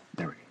go. Now.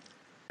 There we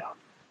go.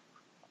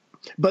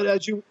 But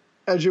as you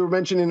were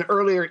mentioning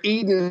earlier,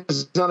 Eden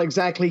is not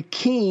exactly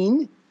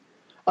keen.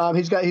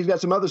 He's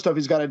got some other stuff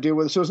he's got to deal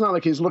with. So it's not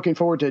like he's looking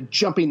forward to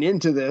jumping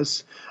into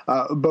this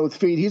both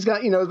feet. He's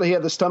got, he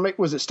had the stomach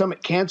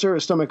cancer,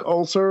 a stomach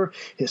ulcer.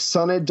 His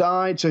son had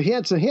died, so he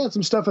had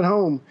some stuff at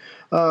home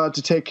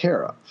to take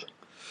care of.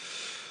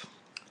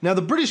 Now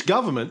the British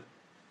government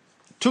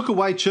took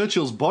away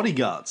Churchill's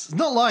bodyguards. It's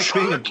not like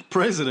being a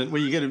president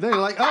where you get him there. You're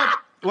like, oh,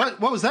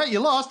 what was that? You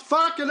lost?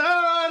 Fucking all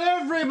right,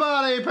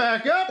 everybody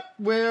pack up.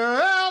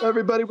 We're out.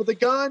 Everybody with a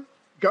gun,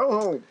 go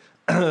home.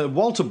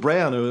 Walter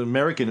Brown, an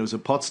American who was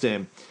at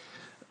Potsdam,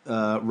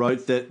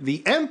 wrote that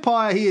the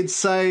empire he had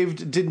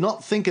saved did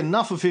not think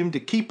enough of him to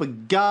keep a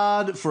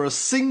guard for a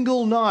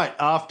single night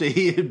after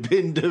he had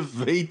been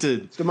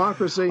defeated. It's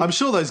democracy. I'm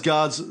sure those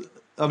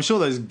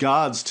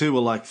guards too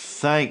were like,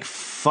 thank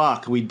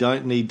fuck, we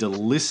don't need to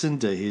listen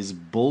to his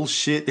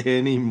bullshit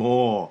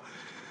anymore.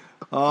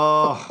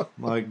 Oh,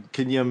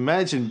 can you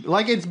imagine?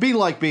 Like, it'd be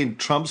like being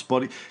Trump's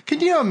body. Can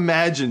you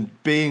imagine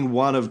being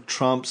one of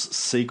Trump's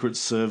Secret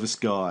Service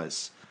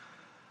guys?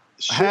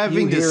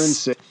 Having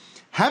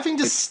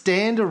to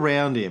stand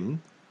around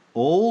him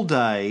all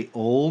day,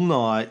 all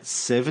night,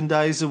 7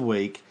 days a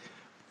week,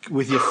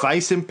 with your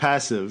face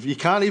impassive. You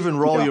can't even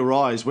roll your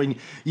eyes when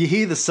you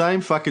hear the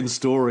same fucking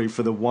story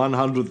for the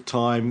 100th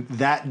time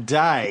that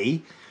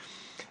day,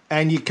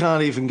 and you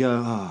can't even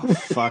go, oh,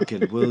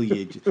 fucking will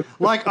you?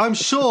 Like, I'm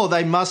sure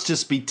they must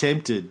just be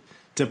tempted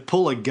to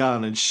pull a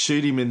gun and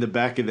shoot him in the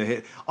back of the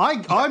head.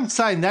 I'm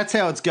saying that's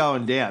how it's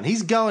going down.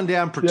 He's going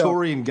down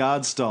Praetorian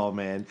Guard style,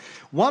 man.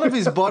 One of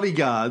his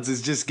bodyguards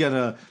is just going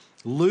to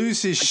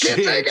lose his shit.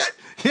 Can't take it.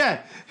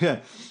 Yeah.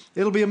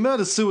 It'll be a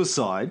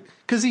murder-suicide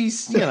because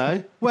he's, he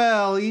might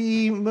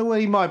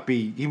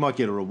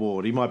get a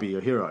reward. He might be a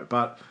hero.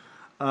 But,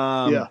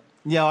 I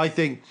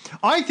think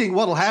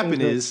what'll happen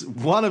is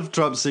one of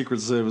Trump's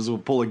Secret Service will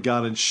pull a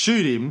gun and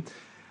shoot him,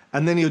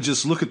 and then he'll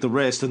just look at the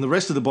rest, and the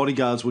rest of the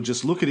bodyguards will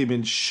just look at him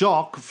in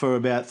shock for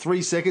about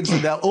 3 seconds,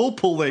 and they'll all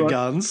pull their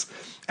guns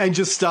and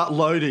just start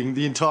loading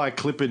the entire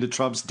clip into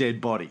Trump's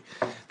dead body.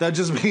 They'll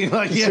just be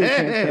like,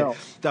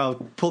 they'll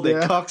pull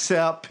their cocks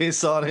out,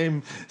 piss on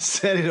him,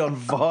 set it on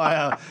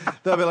fire.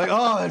 They'll be like,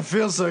 oh, it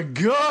feels so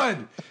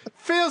good.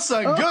 Feels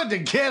so good to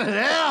get it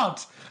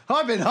out.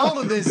 I've been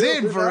holding this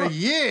in for a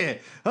year.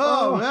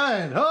 Oh,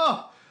 man.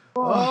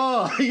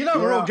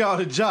 We're all going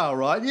to jail,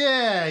 right?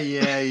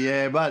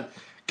 Yeah. But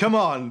come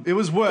on. It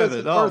was worth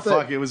it. Oh,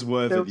 fuck, it was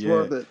worth it. It was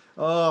worth it.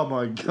 Oh,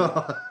 my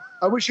God.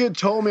 I wish you had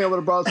told me. I would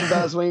have brought some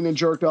Vaseline and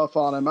jerked off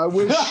on him. I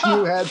wish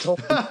you had told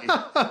me.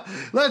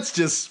 Let's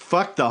just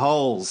fuck the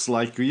holes.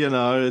 Like,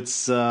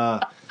 it's...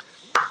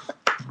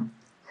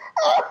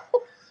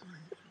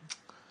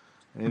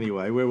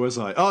 Anyway, where was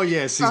I? Oh,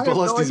 yes, he's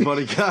lost his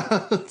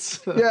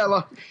bodyguards.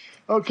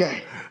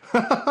 Okay.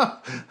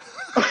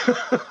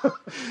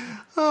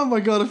 Oh, my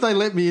God, if they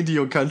let me into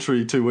your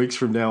country 2 weeks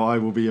from now, I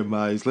will be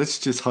amazed. Let's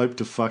just hope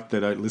to fuck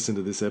they don't listen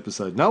to this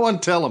episode. No one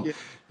tell them. Yeah.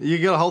 You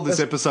got to hold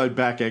this episode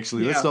back,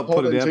 actually. Let's not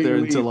put it out there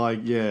until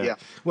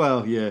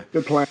Well, yeah.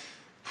 Good plan.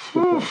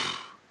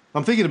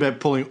 I'm thinking about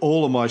pulling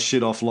all of my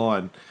shit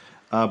offline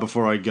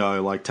before I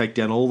go. Like, take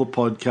down all the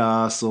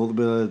podcasts,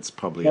 it's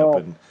probably up,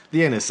 and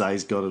the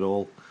NSA's got it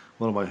all.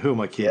 Who am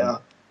I kidding? Yeah.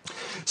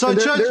 So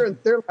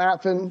they're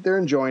laughing. They're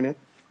enjoying it.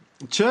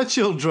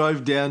 Churchill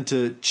drove down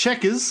to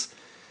Chequers,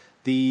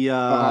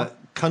 the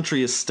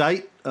country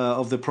estate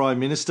of the Prime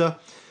Minister,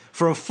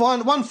 for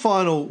one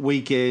final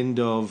weekend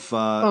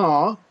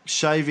of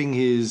shaving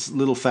his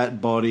little fat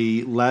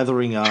body,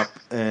 lathering up,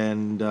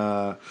 and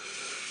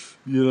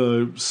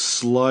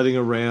sliding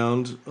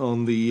around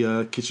on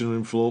the kitchen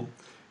room floor.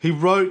 He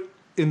wrote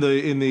in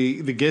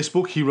the guest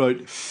book. He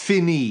wrote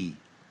 "FINI,"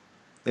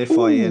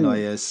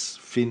 FINIS,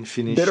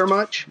 finished. Bitter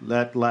much?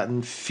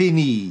 Latin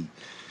 "FINI."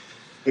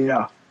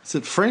 Yeah. Is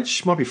it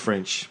French? Might be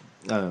French.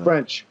 I don't know.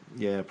 French.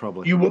 Yeah,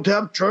 probably. You won't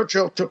have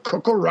Churchill to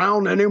cook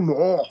around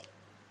anymore.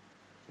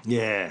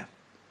 Yeah.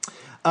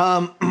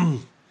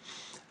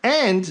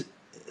 And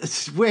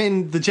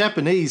when the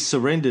Japanese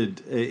surrendered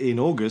in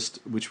August,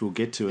 which we'll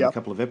get to in a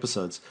couple of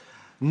episodes,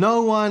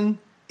 no one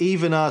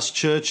even asked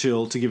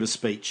Churchill to give a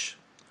speech.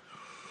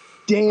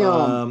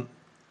 Damn.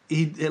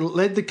 He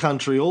led the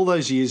country all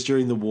those years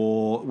during the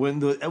war, when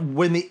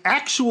the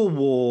actual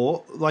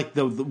war, like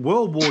the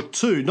World War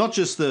II, not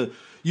just the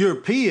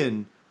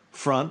European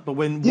front, but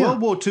when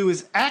World War II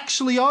is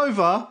actually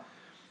over,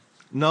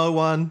 no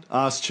one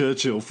asked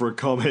Churchill for a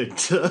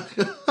comment. Damn.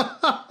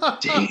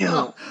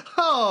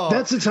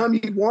 That's the time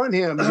you want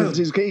him.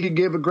 He could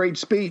give a great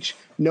speech.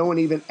 No one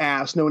even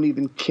asked. No one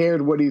even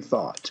cared what he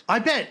thought. I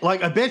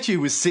bet you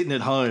was sitting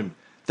at home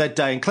that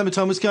day, and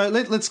Clementine was going,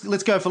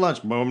 let's go for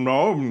lunch.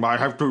 No, I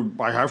have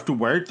to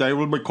wait. They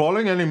will be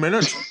calling any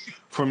minute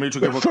for me to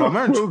give a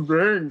comment.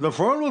 The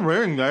phone will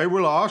ring. They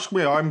will ask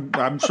me. I'm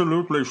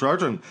absolutely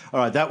certain.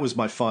 All right, that was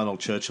my final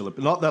Churchill.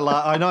 Not the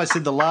I know I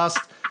said the last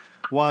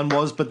one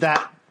was, but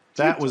that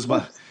was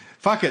my.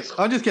 Fuck it.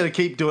 I'm just going to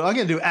keep doing. I'm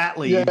going to do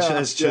Attlee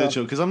as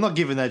Churchill because I'm not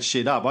giving that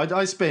shit up.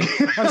 I've spent.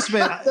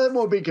 That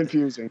won't be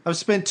confusing. I've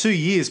spent 2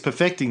 years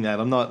perfecting that.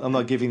 I'm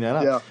not giving that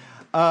up.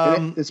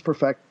 Yeah. It's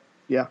perfect.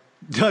 Yeah.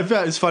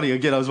 It's funny.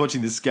 Again, I was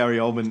watching this Gary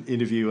Oldman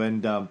interview,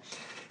 and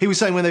he was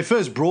saying when they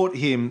first brought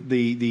him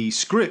the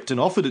script and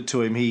offered it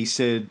to him, he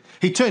said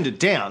he turned it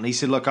down. He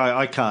said, "Look,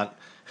 I can't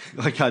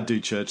do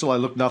Churchill. I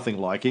look nothing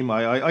like him.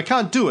 I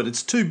can't do it.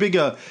 It's too big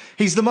a...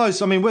 He's the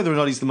most... I mean, whether or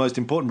not he's the most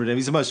important Briton,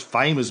 he's the most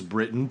famous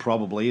Briton,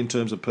 probably, in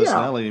terms of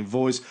personality and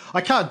voice.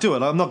 I can't do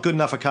it. I'm not good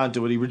enough. I can't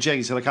do it."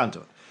 He said, "I can't do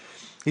it."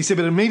 He said,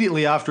 but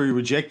immediately after he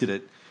rejected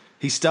it,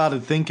 he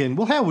started thinking,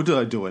 well, how would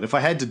I do it if I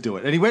had to do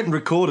it? And he went and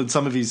recorded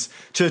some of his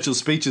Churchill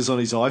speeches on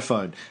his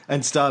iPhone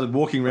and started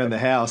walking around the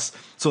house,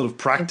 sort of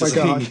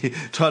practicing,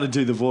 trying to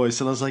do the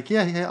voice. And I was like,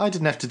 yeah, I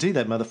didn't have to do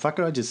that,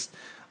 motherfucker. I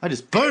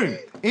just boom,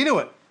 into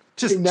it.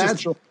 Just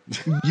natural.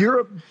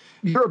 You're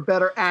a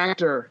better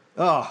actor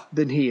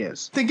than he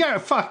is. Then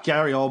fuck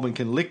Gary Oldman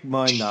can lick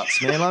my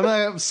nuts, man.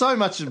 I'm so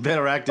much a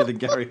better actor than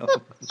Gary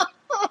Oldman.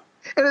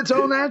 And it's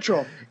all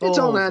natural. It's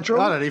all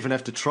natural. I don't even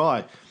have to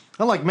try.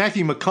 I like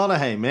Matthew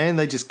McConaughey, man.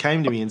 They just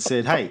came to me and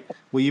said, "Hey,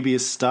 will you be a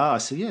star?" I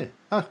said, "Yeah."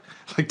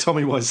 Like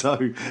Tommy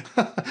Wiseau.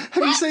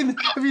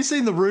 Have you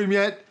seen The Room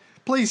yet?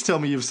 Please tell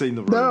me you've seen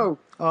The Room. No.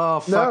 Oh,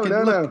 fucking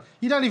No.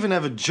 You don't even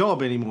have a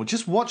job anymore.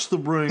 Just watch The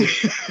Room.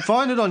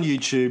 Find it on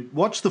YouTube.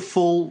 Watch the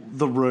full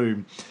The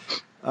Room.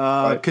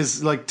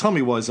 Because, like,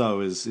 Tommy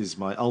Wiseau is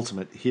my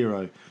ultimate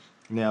hero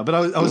now. But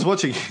I was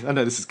watching... I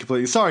know this is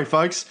completely... Sorry,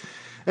 folks.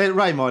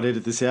 Ray might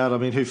edit this out. I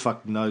mean, who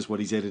fucking knows what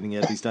he's editing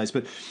out these days?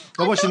 But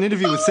I watched an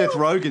interview with Seth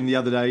Rogen the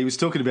other day. He was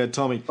talking about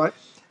Tommy. Right.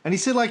 And he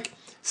said, like...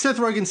 Seth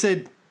Rogen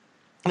said,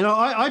 you know,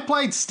 I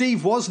played Steve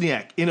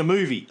Wozniak in a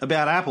movie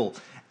about Apple.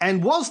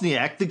 And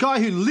Wozniak, the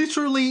guy who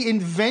literally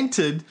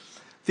invented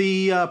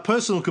the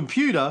personal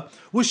computer,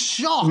 was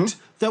shocked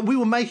that we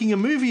were making a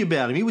movie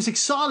about him. He was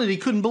excited. He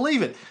couldn't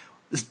believe it.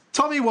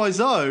 Tommy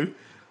Wiseau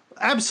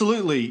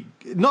absolutely,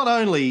 not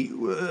only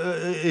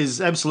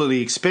is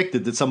absolutely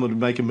expected that someone would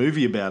make a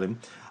movie about him,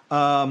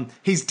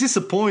 he's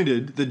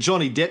disappointed that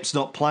Johnny Depp's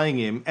not playing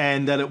him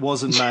and that it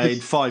wasn't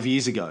made 5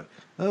 years ago.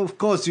 Oh, of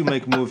course you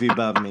make a movie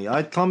about me.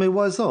 Tommy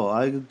Wiseau,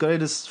 I'm the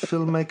greatest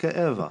filmmaker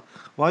ever.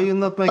 Why you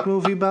not make a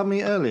movie about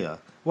me earlier?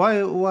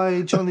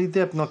 Why Johnny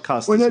Depp not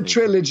cast We're this not movie?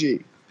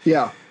 Trilogy.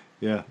 Yeah.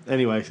 Yeah.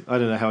 Anyway, I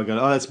don't know how I got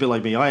it. Oh, that's a bit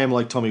like me. I am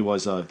like Tommy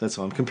Wiseau. That's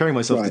why I'm comparing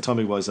myself to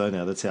Tommy Wiseau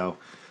now. That's how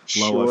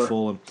low I've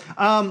fallen.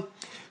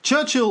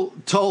 Churchill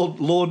told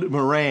Lord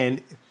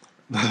Moran,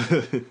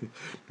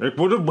 it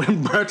would have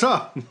been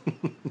better.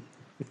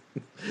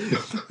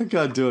 I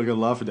can't do it. I'm going to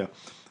laugh now.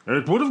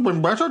 It would have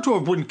been better to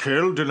have been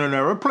killed in an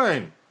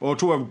aeroplane or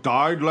to have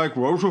died like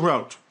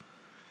Roosevelt.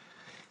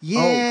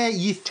 Yeah,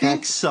 you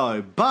think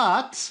so,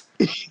 but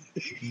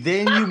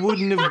then you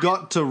wouldn't have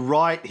got to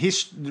write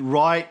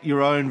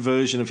your own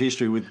version of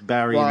history with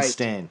Barry and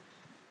Stan.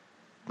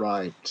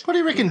 Right. What do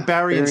you reckon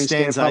Barry and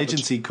Stan's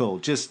agency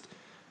called? Just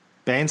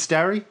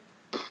Banstarry?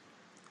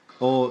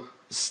 Or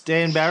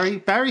Stan Barry?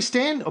 Barry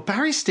Stan? Or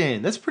Barry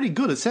Stan? That's pretty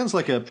good. It sounds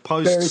like a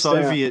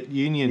post-Soviet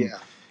Union. Yeah.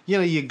 You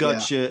know, you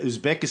got your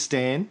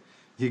Uzbekistan,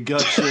 you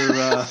got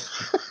your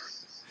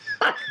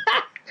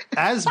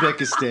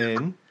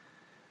Uzbekistan,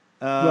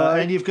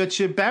 and you've got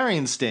your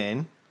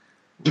Baryanstan,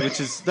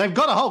 which is they've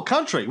got a whole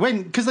country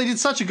because they did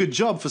such a good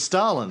job for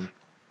Stalin.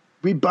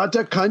 We bought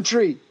a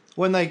country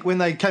when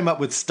they came up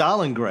with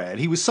Stalingrad.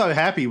 He was so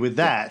happy with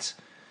that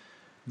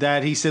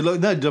he said,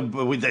 "Look, no,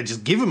 they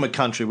just give him a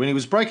country." When he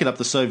was breaking up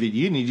the Soviet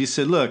Union, he just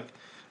said, "Look."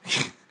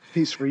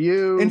 Peace for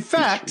you. In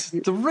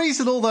fact, the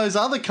reason all those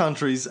other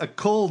countries are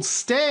called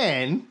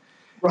Stan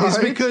is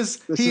because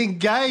he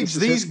engaged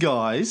these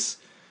guys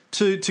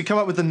to come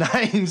up with the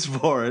names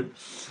for it.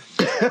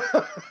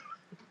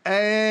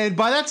 And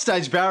by that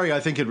stage, Barry, I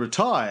think, had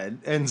retired.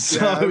 And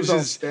so it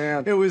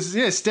was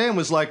just, Stan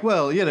was like,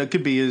 well, you know, it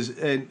could be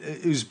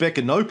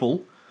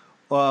Uzbekinopol,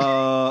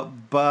 or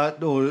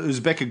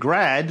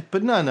Uzbekograd,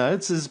 but no,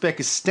 it's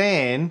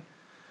Uzbekistan.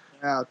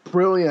 Yeah,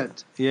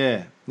 brilliant.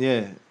 Yeah.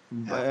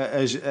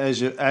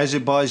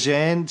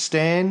 Azerbaijan,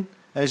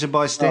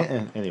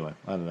 Anyway,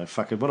 I don't know.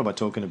 Fuck it. What am I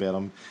talking about?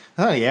 I'm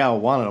only hour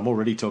one and I'm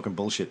already talking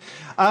bullshit.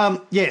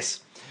 Yes.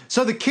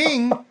 So the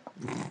king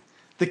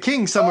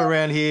somewhere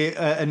around here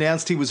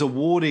announced he was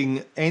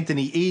awarding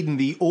Anthony Eden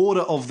the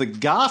Order of the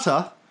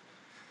Garter,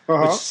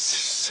 which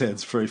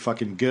sounds very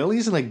fucking girly.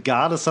 Isn't a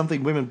garter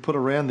something women put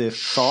around their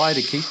thigh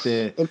to keep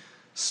their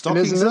stockings up?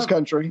 It is in this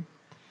country.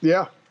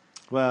 Yeah.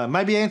 Well,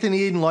 maybe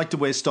Anthony Eden liked to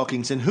wear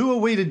stockings, and who are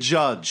we to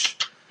judge?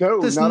 No,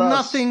 there's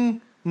not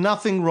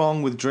nothing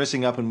wrong with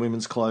dressing up in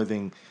women's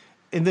clothing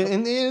in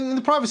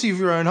the privacy of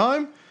your own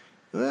home.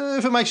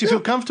 If it makes you feel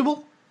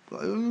comfortable,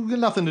 got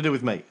nothing to do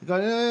with me.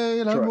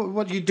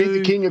 What you do. Be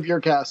the king of your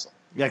castle.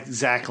 Yeah,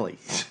 exactly.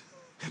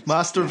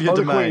 Master of your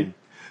domain.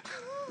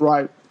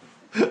 Right.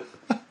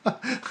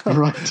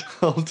 Right.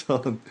 Hold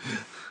on.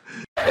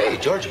 Hey,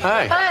 Georgie.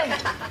 Hi.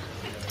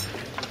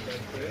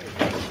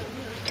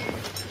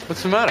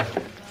 What's the matter?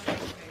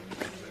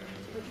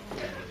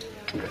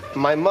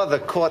 My mother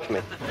caught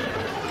me.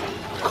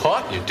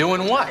 Caught you?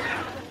 Doing what?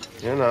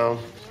 You know.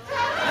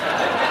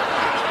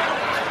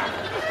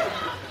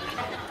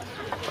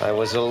 I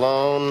was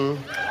alone.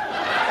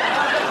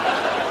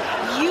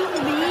 You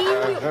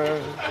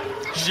mean?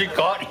 She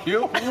caught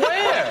you?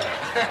 Where?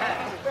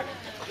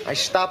 I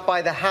stopped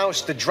by the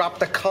house to drop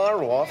the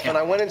car off, and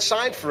I went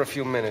inside for a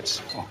few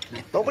minutes.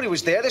 Nobody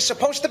was there. They're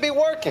supposed to be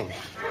working.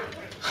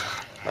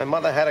 My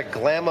mother had a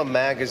glamour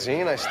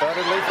magazine. I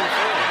started leafing through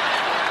it.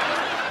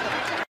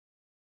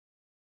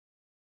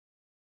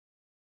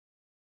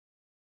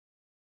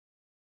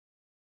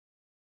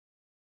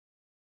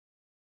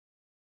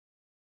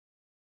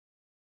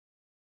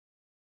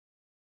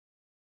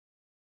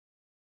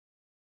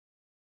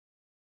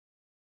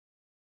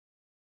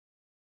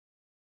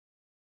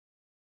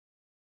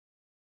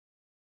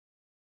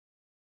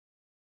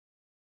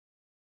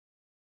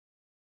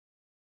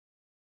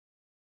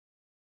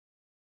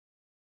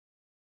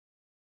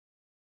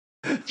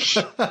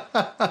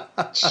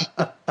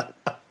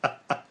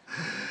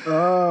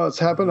 Oh, it's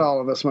happened to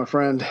all of us, my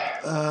friend.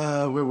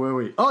 Where were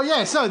we? Oh,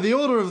 yeah, so the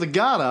Order of the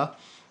Garter,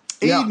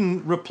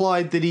 Eden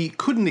replied that he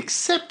couldn't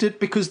accept it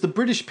because the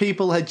British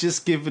people had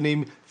just given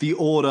him the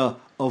Order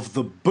of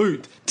the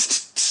Boot.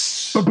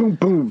 Boom,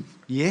 boom.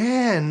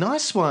 Yeah,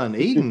 nice one.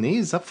 Eden,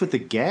 he's up for the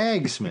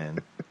gags, man.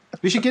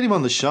 We should get him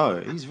on the show.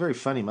 He's a very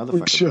funny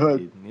motherfucker. We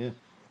should. Eden, yeah.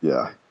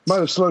 Yeah. Might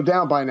have slowed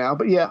down by now,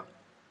 but yeah.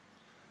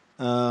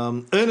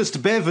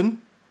 Ernest Bevin,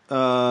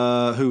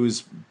 who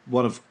was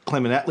one of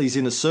Clement Attlee's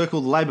inner circle,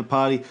 the Labor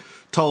Party,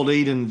 told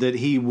Eden that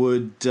he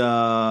wanted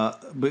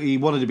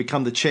to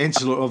become the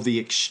Chancellor of the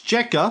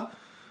Exchequer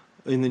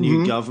in the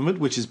new government,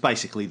 which is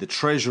basically the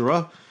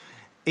Treasurer.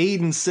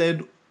 Eden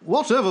said,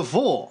 "Whatever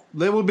for?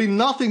 There will be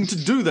nothing to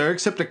do there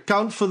except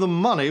account for the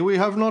money we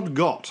have not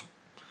got."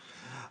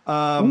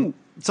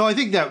 So I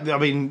think that,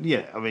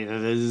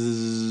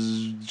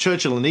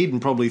 Churchill and Eden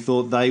probably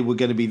thought they were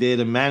going to be there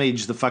to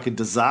manage the fucking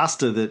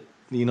disaster that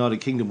the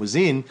United Kingdom was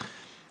in.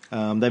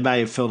 They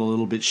may have felt a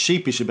little bit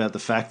sheepish about the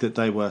fact that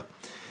they were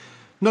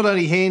not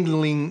only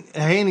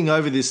handing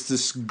over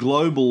this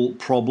global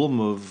problem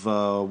of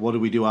what do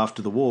we do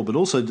after the war, but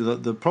also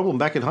the problem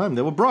back at home.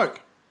 They were broke.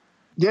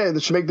 Yeah,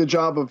 that should make the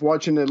job of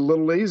watching it a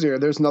little easier.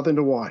 There's nothing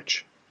to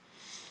watch.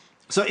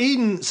 So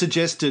Eden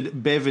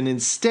suggested Bevin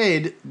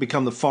instead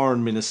become the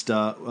foreign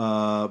minister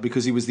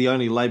because he was the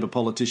only Labor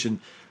politician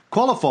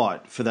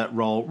qualified for that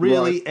role,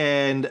 really,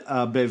 and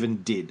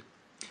Bevin did.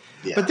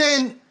 Yes. But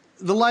then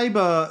the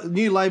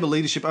new Labor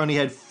leadership only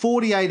had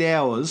 48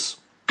 hours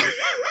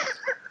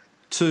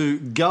to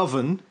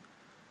govern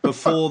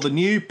before the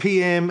new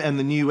PM and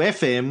the new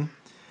FM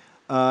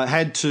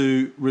had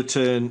to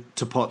return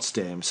to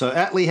Potsdam. So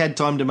Attlee had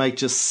time to make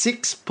just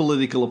 6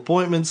 political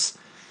appointments,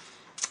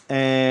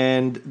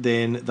 and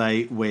then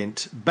they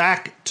went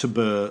back to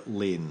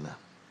Berlin.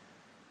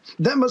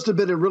 That must have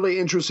been a really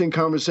interesting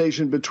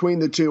conversation between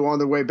the two on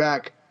the way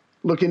back,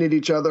 looking at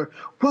each other.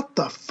 What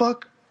the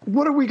fuck?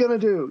 What are we going to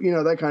do? You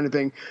know, that kind of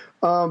thing.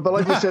 But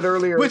like we said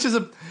earlier, it's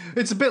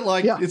a bit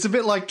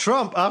like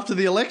Trump after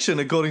the election,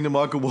 according to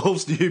Michael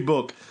Wolff's new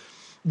book.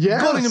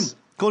 Yes.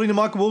 According to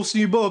Michael Wolff's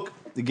new book,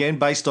 again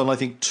based on I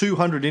think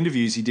 200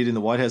 interviews he did in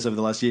the White House over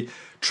the last year,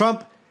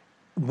 Trump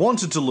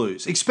wanted to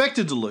lose,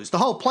 expected to lose. The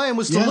whole plan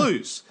was to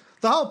lose.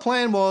 The whole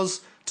plan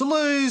was to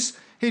lose.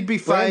 He'd be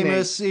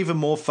famous, even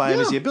more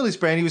famous. Yeah, Billy's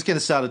brand. He was going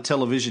to start a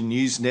television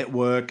news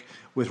network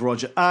with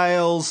Roger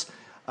Ailes.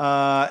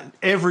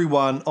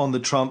 Everyone on the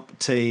Trump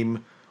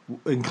team,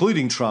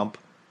 including Trump,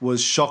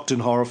 was shocked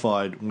and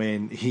horrified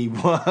when he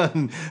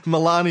won.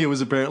 Melania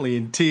was apparently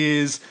in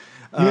tears.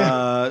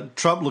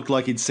 Trump looked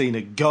like he'd seen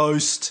a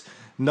ghost.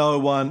 No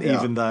one,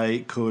 even they,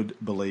 could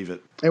believe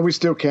it. And we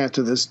still can't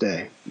to this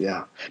day.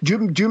 Yeah. Do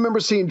you remember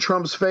seeing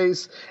Trump's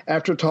face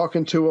after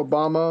talking to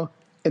Obama,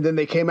 and then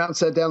they came out and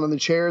sat down on the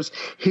chairs?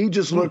 He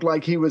just looked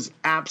like he was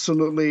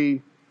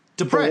absolutely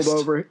depressed.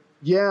 Over.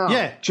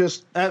 Yeah.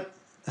 Just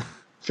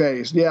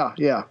phased.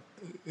 Yeah.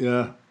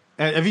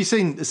 Have you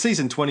seen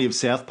season 20 of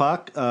South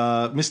Park?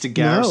 Mr.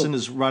 Garrison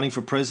is running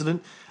for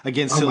president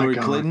against Hillary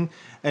Clinton,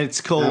 and it's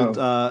called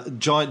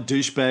Giant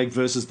Douchebag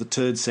versus the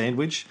Turd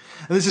Sandwich.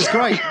 And this is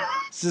great.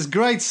 It's this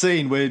great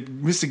scene where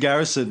Mr.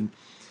 Garrison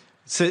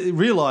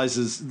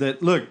realizes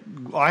that, look,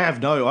 I've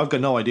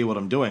got no idea what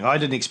I'm doing. I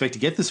didn't expect to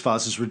get this far.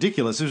 This is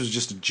ridiculous. This was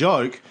just a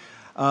joke.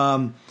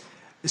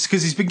 It's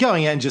because he's been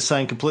going out and just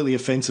saying completely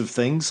offensive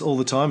things all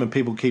the time, and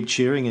people keep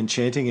cheering and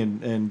chanting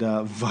and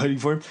voting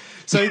for him.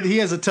 So he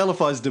has a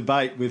televised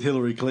debate with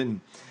Hillary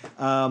Clinton.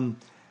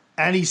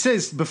 And he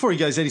says, before he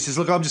goes out, he says,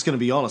 look, I'm just going to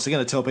be honest. I'm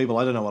going to tell people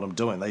I don't know what I'm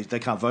doing. They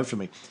can't vote for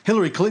me.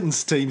 Hillary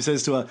Clinton's team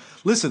says to her,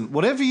 listen,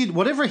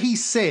 whatever he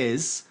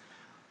says,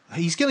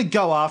 he's going to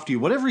go after you.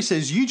 Whatever he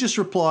says, you just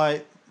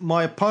reply,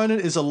 my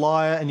opponent is a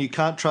liar and you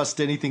can't trust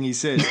anything he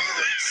says.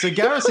 So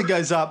Garrison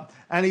goes up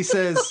and he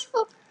says,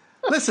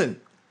 listen,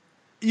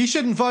 you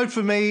shouldn't vote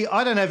for me.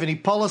 I don't have any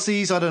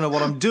policies. I don't know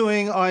what I'm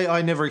doing.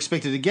 I never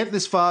expected to get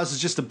this far. This is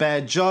just a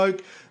bad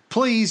joke.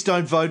 Please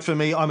don't vote for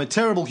me. I'm a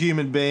terrible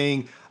human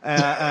being.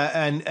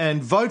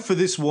 And vote for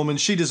this woman.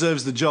 She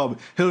deserves the job.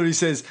 Hillary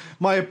says,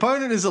 my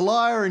opponent is a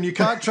liar and you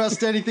can't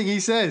trust anything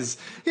he says.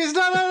 He says,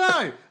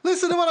 no.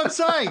 Listen to what I'm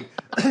saying.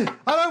 I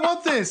don't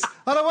want this.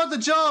 I don't want the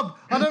job.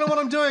 I don't know what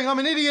I'm doing. I'm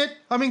an idiot.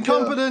 I'm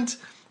incompetent.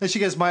 Yeah. And she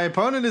goes, my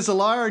opponent is a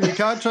liar and you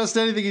can't trust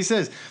anything he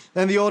says.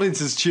 And the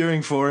audience is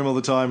cheering for him all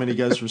the time, and he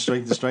goes from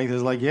strength to strength.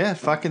 It's like, yeah,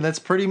 fucking that's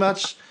pretty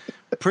much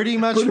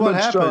what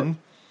happened.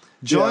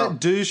 Giant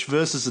douche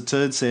versus a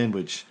turd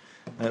sandwich.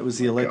 That was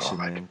the election,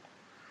 man.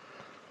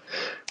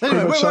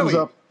 Anyway, where were we?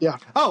 Up. Yeah.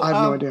 I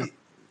have no idea.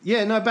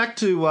 Yeah, no, back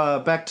to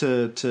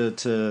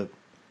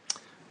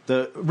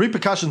the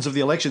repercussions of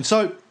the election.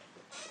 So,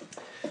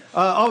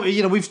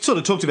 we've sort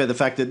of talked about the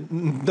fact that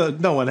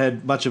no one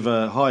had much of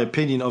a high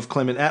opinion of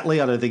Clement Attlee.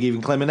 I don't think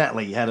even Clement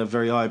Attlee had a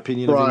very high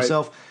opinion of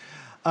himself.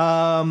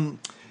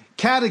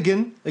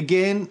 Cadogan,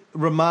 again,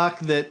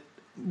 remarked that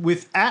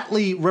with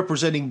Attlee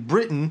representing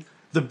Britain,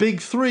 the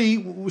big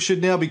three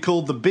should now be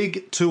called the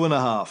big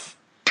 2.5.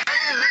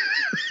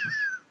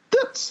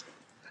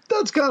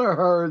 That's gotta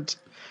hurt.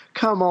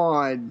 Come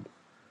on.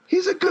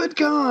 He's a good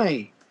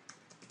guy.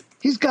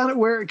 He's got it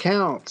where it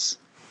counts.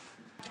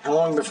 How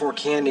long before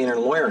Candy and her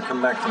lawyer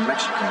come back from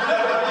Mexico?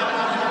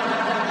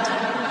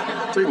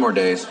 3 more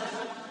days.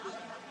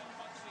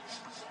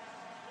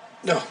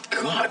 Oh,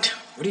 God.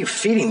 What are you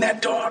feeding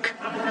that dog?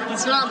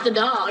 It's not the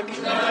dog. It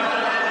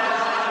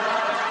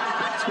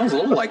smells a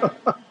little like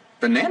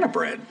banana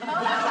bread.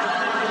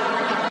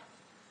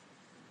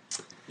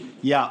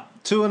 Yeah,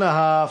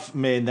 2.5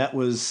 Men. That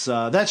was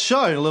that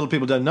show. And a lot of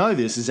people don't know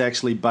this is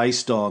actually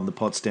based on the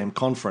Potsdam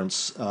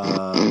Conference.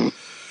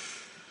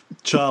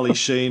 Charlie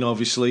Sheen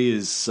obviously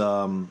is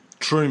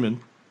Truman.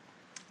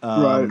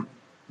 Right.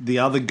 The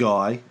other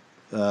guy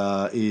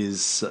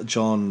is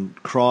John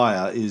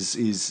Cryer. Is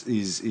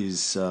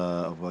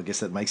well, I guess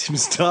that makes him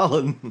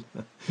Stalin.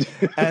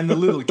 And the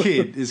little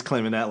kid is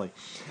Clement Attlee.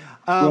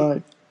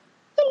 Right.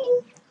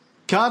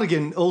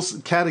 Cadogan also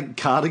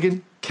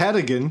Cadogan.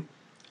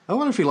 I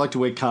wonder if he liked to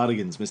wear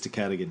cardigans, Mr.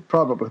 Cadogan.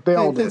 Probably. They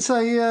all did. They'd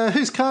say,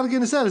 whose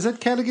cardigan is that? Is that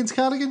Cadogan's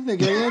cardigan? They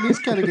go, yeah, it is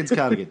Cadogan's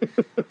cardigan.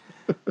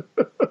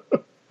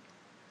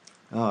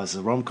 Oh, there's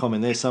a rom-com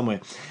in there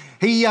somewhere.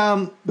 He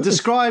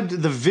described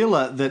the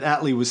villa that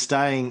Attlee was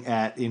staying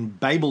at in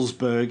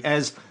Babelsberg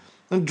as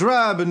a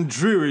drab and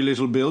dreary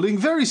little building,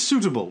 very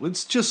suitable.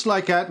 It's just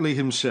like Attlee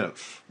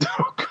himself.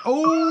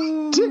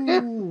 Oh,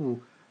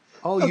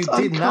 you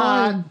did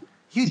not.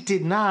 You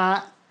did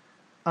not.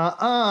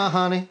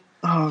 Honey.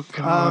 Oh,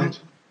 God.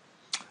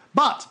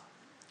 But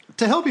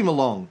to help him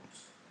along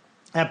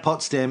at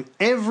Potsdam,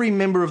 every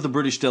member of the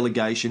British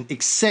delegation,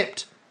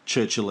 except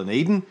Churchill and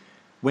Eden,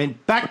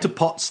 went back to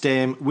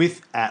Potsdam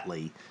with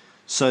Attlee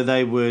so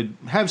they would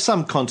have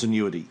some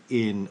continuity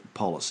in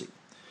policy.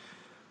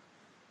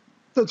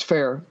 That's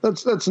fair.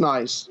 That's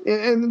nice.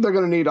 And they're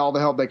going to need all the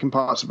help they can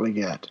possibly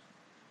get.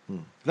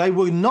 They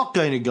were not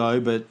going to go,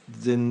 but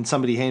then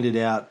somebody handed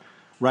out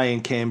Ray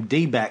and Cam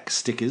D-back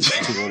stickers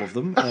to all of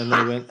them, and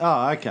they went,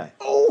 oh, okay.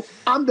 Oh,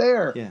 I'm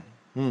there. Yeah.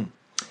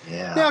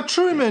 Yeah. Now,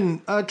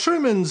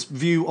 Truman's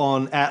view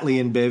on Attlee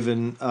and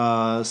Bevan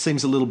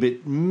seems a little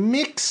bit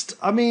mixed.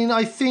 I mean,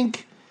 I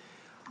think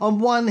on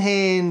one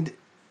hand,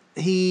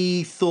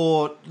 he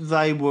thought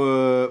they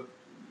were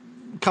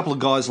a couple of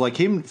guys like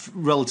him,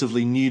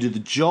 relatively new to the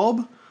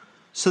job,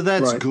 so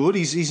that's good.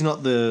 He's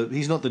not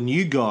the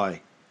new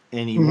guy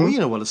anymore. You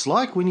know what it's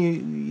like when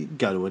you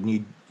go to a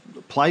new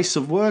place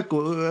of work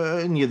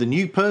and you're the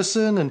new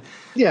person, and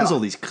there's all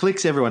these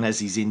cliques. Everyone has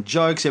these in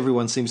jokes.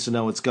 Everyone seems to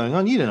know what's going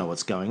on. You don't know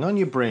what's going on.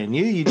 You're brand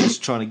new. You're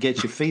just trying to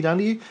get your feet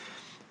under you.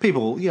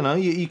 People, you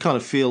kind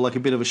of feel like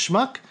a bit of a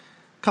schmuck.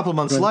 A couple of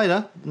months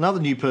later, another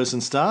new person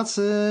starts,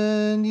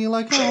 and you're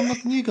like, oh, I'm not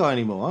the new guy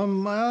anymore.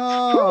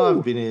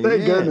 I've been here.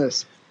 Thank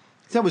goodness.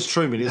 That was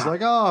Truman. He's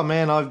like, oh,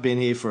 man, I've been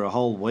here for a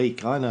whole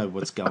week. I know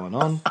what's going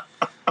on.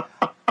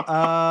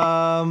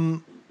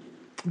 And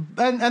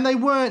they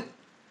weren't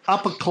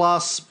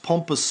upper-class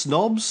pompous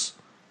snobs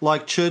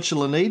like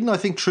Churchill and Eden. I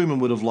think Truman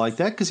would have liked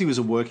that because he was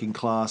a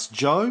working-class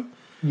Joe.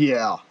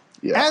 Yeah.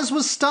 As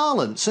was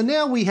Stalin. So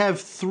now we have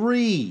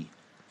 3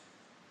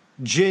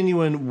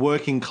 genuine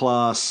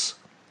working-class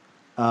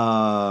big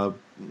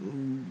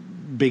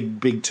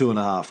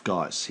 2.5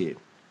 guys here.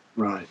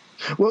 Right.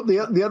 Well,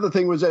 the other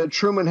thing was that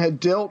Truman had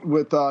dealt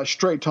with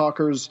straight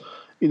talkers,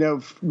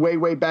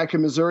 way back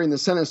in Missouri in the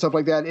Senate and stuff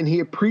like that, and he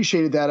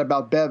appreciated that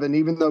about Bevan,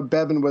 even though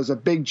Bevan was a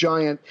big,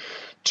 giant,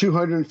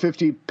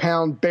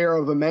 250-pound bear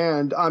of a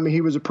man. I mean,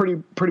 he was a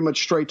pretty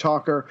much straight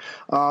talker,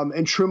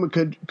 and Truman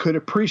could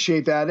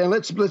appreciate that. And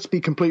let's be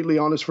completely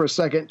honest for a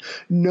second.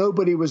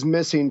 Nobody was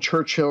missing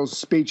Churchill's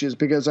speeches,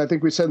 because I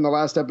think we said in the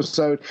last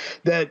episode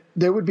that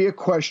there would be a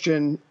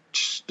question.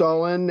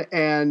 Stalin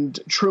and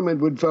Truman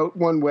would vote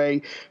one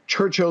way.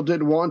 Churchill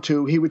didn't want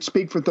to. He would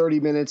speak for 30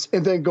 minutes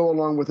and then go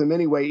along with him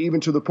anyway,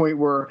 even to the point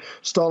where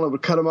Stalin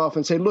would cut him off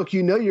and say, look,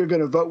 you're going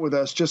to vote with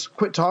us. Just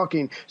quit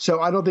talking.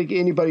 So I don't think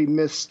anybody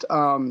missed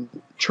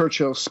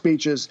Churchill's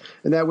speeches.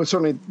 And that was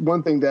certainly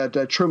one thing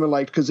that Truman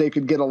liked, because they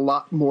could get a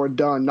lot more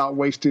done, not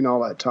wasting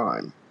all that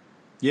time.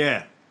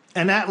 Yeah.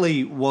 And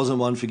Attlee wasn't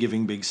one for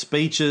giving big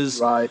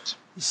speeches. Right.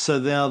 So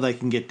now they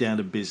can get down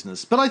to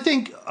business. But I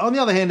think, on the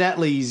other hand,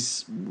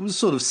 Attlee was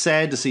sort of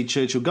sad to see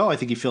Churchill go. I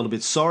think he felt a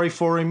bit sorry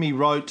for him. He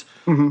wrote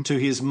to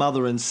his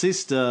mother and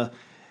sister,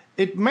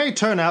 it may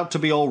turn out to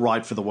be all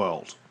right for the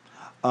world,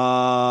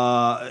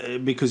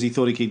 because he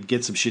thought he could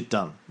get some shit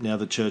done now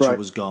that Churchill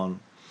was gone.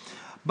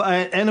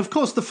 And, of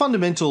course, the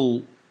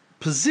fundamental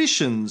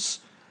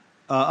positions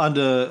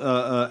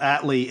under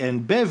Attlee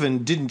and Bevan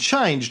didn't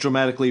change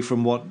dramatically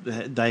from what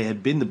they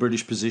had been, the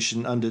British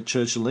position under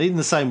Churchill, in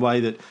the same way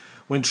that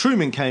when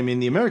Truman came in,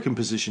 the American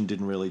position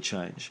didn't really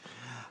change.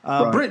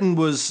 Britain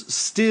was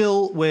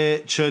still where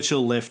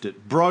Churchill left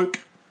it, broke,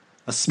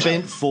 a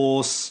spent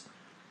force,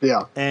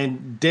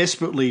 and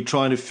desperately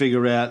trying to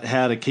figure out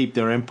how to keep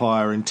their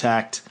empire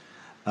intact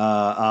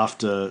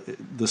after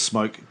the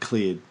smoke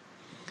cleared.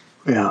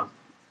 Yeah.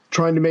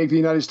 Trying to make the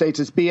United States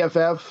its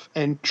BFF,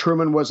 and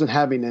Truman wasn't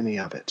having any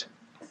of it.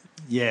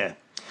 Yeah.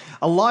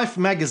 A Life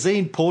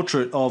magazine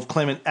portrait of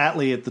Clement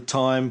Attlee at the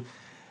time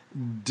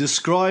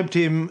described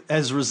him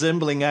as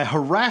resembling a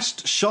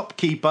harassed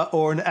shopkeeper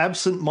or an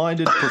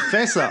absent-minded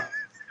professor.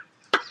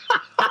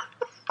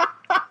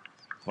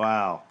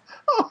 Wow.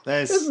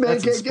 That's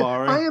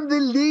inspiring. I am the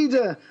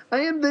leader.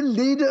 I am the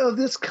leader of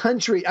this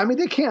country. I mean,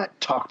 they can't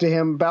talk to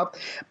him about,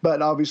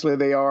 but obviously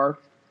they are.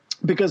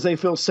 because they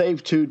feel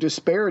safe to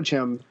disparage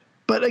him.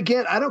 But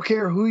again, I don't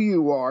care who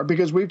you are,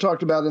 because we've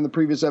talked about in the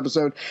previous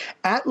episode,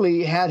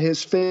 Attlee had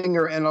his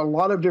finger in a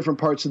lot of different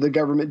parts of the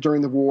government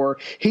during the war.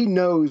 He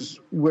knows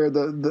where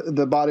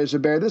the bodies are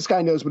buried. This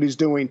guy knows what he's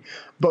doing.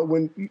 But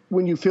when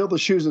you feel the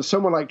shoes of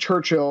someone like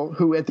Churchill,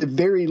 who at the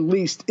very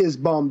least is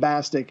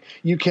bombastic,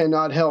 you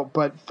cannot help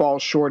but fall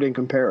short in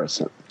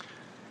comparison.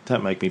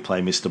 Don't make me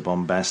play Mr.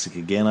 Bombastic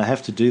again. I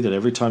have to do that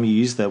every time you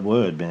use that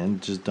word, man.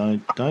 Just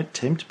don't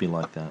tempt me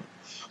like that.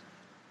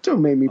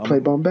 Don't make me play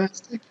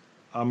bombastic.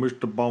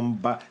 Mr.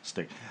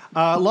 Bombastic.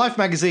 Life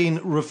magazine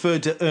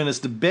referred to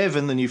Ernest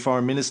Bevin, the new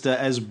foreign minister,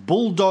 as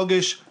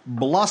bulldoggish,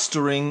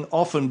 blustering,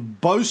 often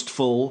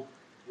boastful,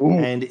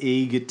 and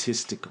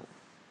egotistical.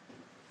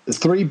 The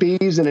 3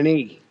 B's and an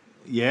E.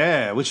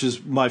 Yeah, which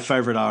is my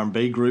favourite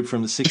R&B group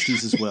from the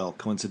 60s as well,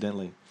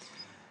 coincidentally.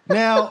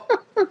 Now,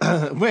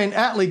 when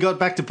Attlee got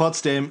back to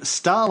Potsdam,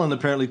 Stalin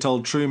apparently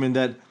told Truman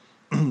that,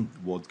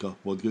 vodka,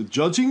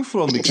 judging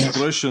from the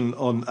expression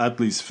on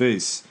Attlee's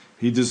face,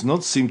 he does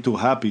not seem too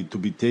happy to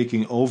be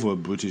taking over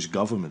British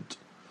government.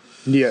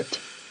 Yet,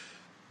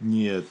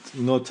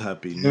 not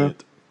happy,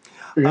 yet.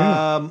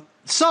 Yeah.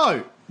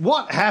 So,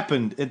 what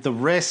happened at the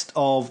rest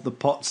of the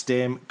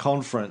Potsdam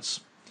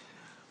conference?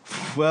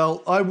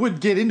 Well, I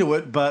would get into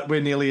it, but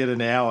we're nearly at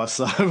an hour,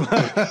 so...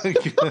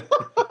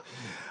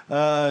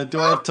 do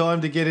I have time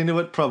to get into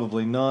it?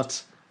 Probably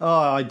not. Oh,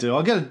 I do.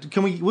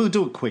 We'll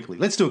do it quickly.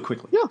 Let's do it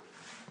quickly.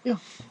 Yeah.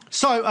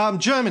 So,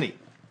 Germany.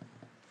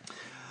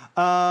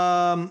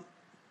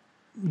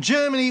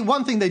 Germany,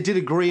 one thing they did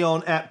agree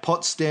on at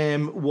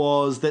Potsdam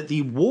was that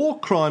the war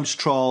crimes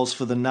trials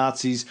for the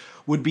Nazis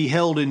would be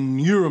held in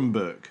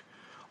Nuremberg.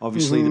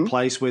 Obviously, the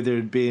place where there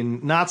had been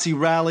Nazi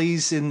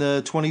rallies in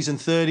the 20s and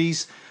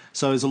 30s.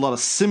 So there's a lot of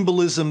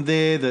symbolism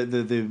there.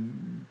 The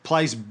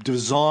place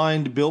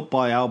built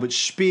by Albert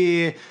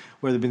Speer,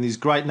 where there have been these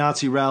great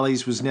Nazi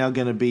rallies, was now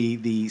going to be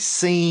the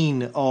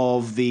scene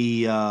of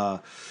the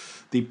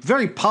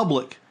very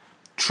public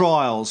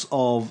trials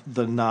of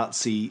the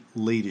Nazi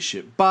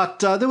leadership. But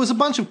there was a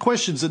bunch of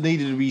questions that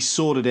needed to be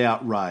sorted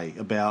out, Ray,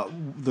 about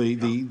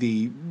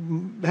the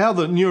how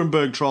the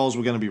Nuremberg trials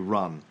were going to be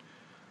run.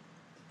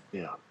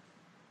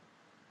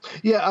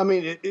 Yeah, I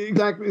mean,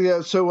 exactly. Yeah.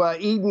 So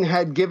Eden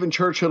had given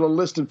Churchill a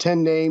list of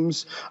 10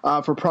 names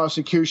for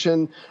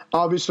prosecution.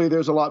 Obviously,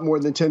 there's a lot more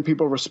than 10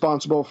 people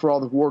responsible for all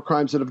the war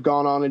crimes that have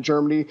gone on in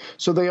Germany.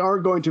 So they are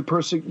going to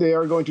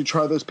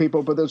try those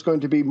people, but there's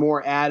going to be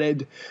more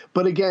added.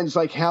 But again, it's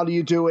like, how do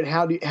you do it?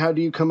 How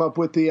do you come up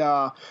with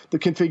the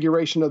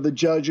configuration of the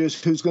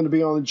judges? Who's going to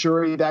be on the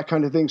jury? That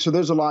kind of thing. So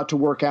there's a lot to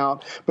work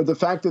out. But the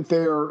fact that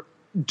they're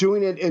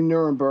doing it in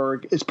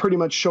Nuremberg is pretty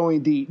much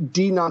showing the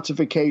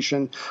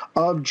denazification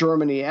of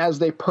Germany as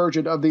they purge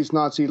it of these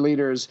Nazi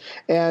leaders.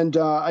 And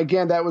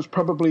again, that was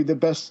probably the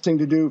best thing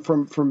to do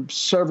from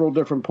several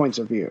different points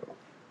of view.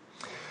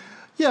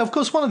 Yeah, of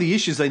course, one of the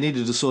issues they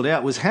needed to sort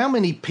out was how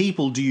many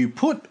people do you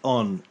put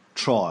on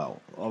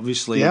trial?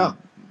 Obviously, the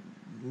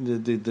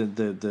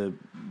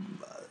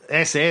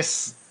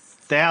SS,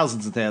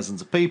 thousands and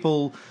thousands of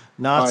people.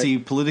 Nazi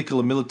political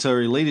and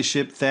military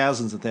leadership,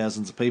 thousands and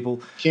thousands of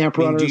people. Camp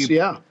runners,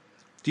 do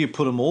you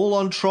put them all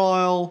on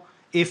trial?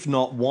 If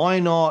not, why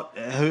not?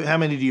 How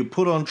many do you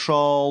put on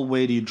trial?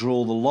 Where do you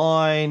draw the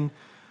line?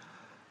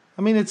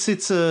 I mean, it's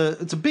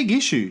a big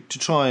issue to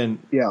try and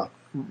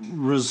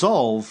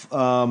resolve.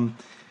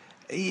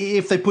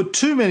 If they put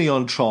too many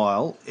on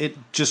trial, it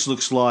just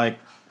looks like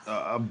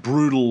a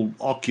brutal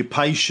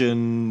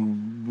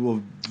occupation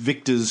of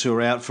victors who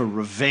are out for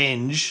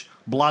revenge,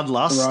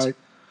 bloodlust. Right.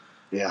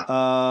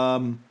 Yeah.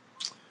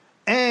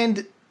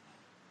 And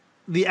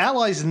the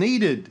Allies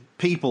needed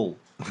people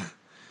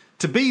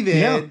to be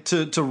there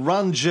to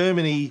run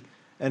Germany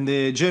and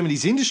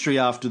Germany's industry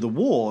after the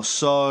war.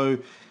 So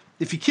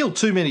if you kill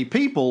too many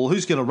people,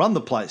 who's going to run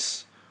the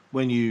place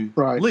when you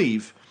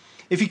leave?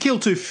 If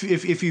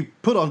you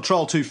put on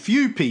trial too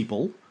few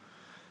people,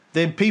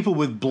 then people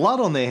with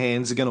blood on their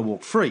hands are going to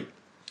walk free.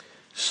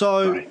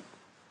 So,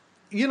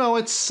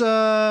 it's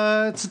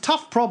a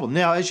tough problem.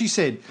 Now, as you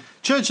said,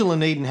 Churchill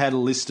and Eden had a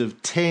list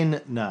of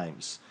 10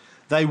 names.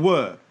 They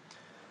were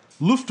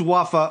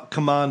Luftwaffe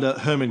Commander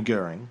Hermann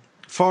Goering,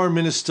 Foreign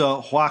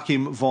Minister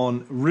Joachim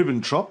von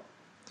Ribbentrop,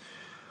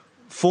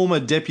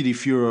 former Deputy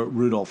Führer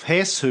Rudolf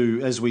Hess,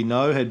 who, as we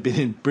know, had been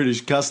in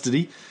British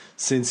custody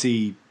since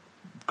he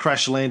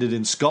crash-landed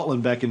in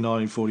Scotland back in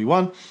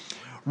 1941,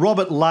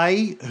 Robert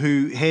Ley,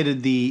 who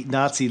headed the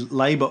Nazi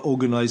labour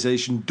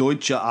organisation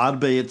Deutsche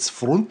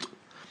Arbeitsfront,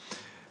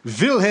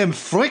 Wilhelm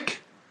Frick,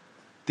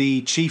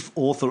 the chief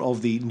author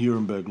of the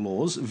Nuremberg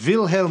Laws,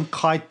 Wilhelm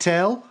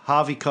Keitel,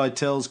 Harvey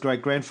Keitel's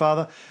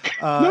great-grandfather,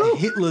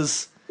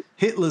 Hitler's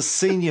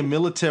senior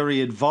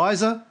military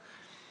advisor,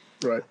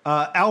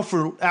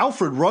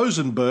 Alfred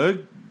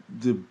Rosenberg,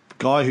 the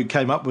guy who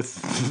came up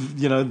with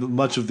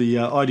much of the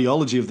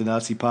ideology of the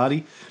Nazi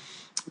Party,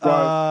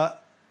 the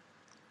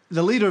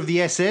leader of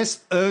the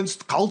SS,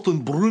 Ernst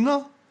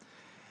Kaltenbrunner,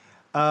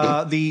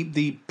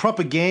 the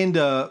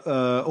propaganda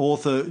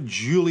author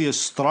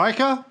Julius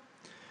Streicher,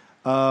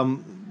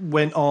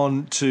 went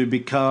on to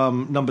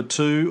become number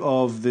 2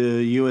 of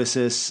the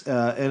USS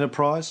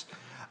Enterprise.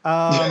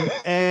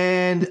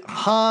 And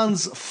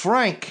Hans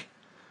Frank,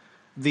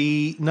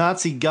 the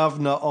Nazi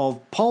governor of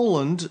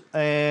Poland.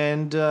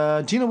 And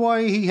do you know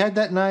why he had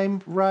that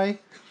name, Ray?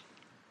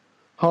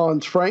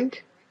 Hans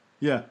Frank?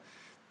 Yeah.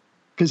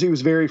 Because he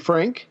was very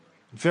frank?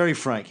 Very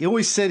frank. He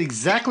always said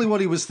exactly what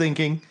he was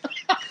thinking.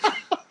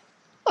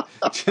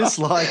 Just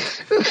like...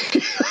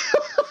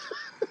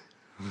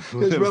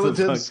 His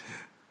relatives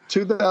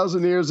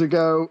 2,000 years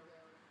ago.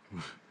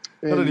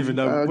 I don't even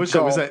know. Was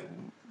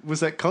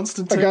that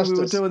Constantine? Augustus.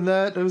 We were doing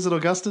that? Was it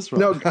Augustus? Right.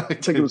 No, I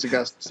think it was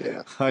Augustus,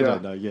 yeah. I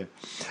don't know, yeah.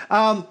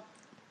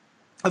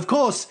 Of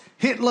course,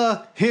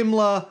 Hitler,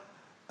 Himmler,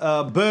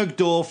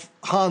 Bergdorf,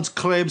 Hans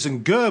Krebs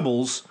and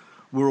Goebbels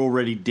were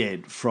already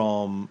dead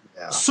from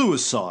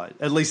suicide.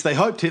 At least they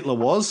hoped Hitler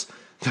was.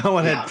 No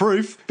one had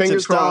proof.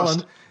 Fingers Stalin,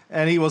 crossed.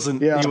 and he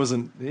wasn't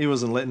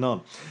letting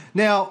on.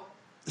 Now,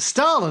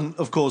 Stalin,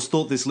 of course,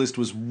 thought this list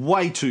was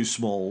way too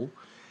small.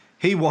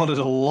 He wanted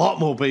a lot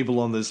more people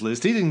on this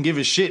list. He didn't give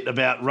a shit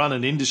about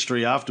running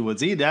industry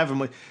afterwards. He'd have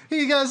them.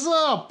 He goes,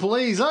 oh,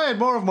 please, I had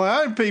more of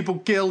my own people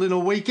killed in a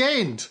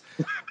weekend.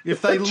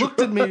 If they looked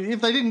at me,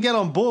 if they didn't get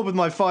on board with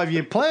my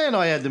 5-year plan,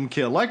 I had them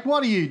killed. Like,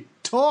 what are you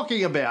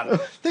talking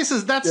about?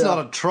 That's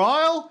not a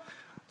trial.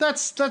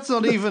 That's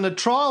not even a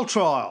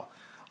trial.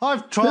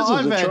 I've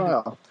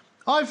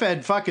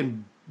had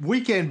fucking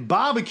weekend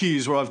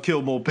barbecues where I've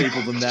killed more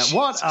people than that.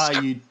 What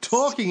are you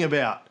talking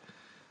about?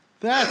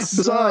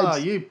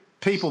 You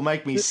people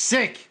make me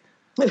sick.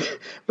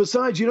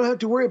 Besides, you don't have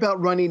to worry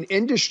about running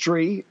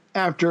industry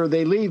after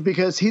they leave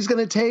because he's going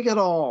to take it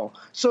all.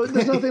 So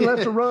there's nothing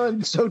left to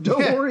run. So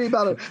don't worry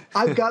about it.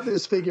 I've got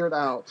this figured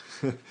out.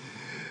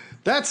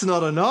 That's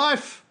not a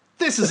knife.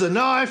 This is a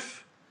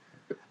knife.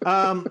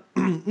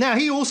 Now,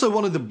 he also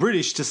wanted the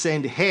British to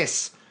send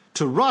Hess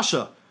to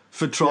Russia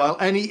for trial,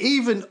 and he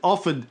even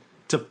offered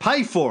to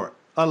pay for it.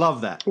 I love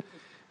that.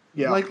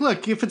 Yeah. Like,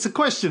 look, if it's a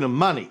question of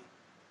money,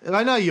 and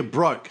I know you're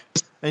broke,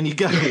 and you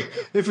go,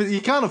 if you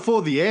can't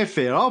afford the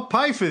airfare, I'll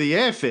pay for the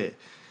airfare.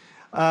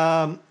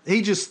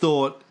 He just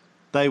thought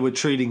they were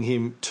treating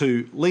him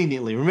too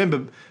leniently.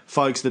 Remember,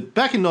 folks, that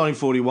back in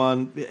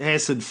 1941,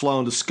 Hess had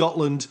flown to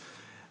Scotland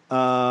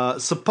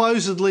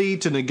supposedly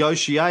to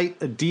negotiate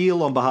a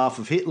deal on behalf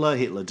of Hitler.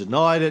 Hitler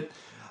denied it,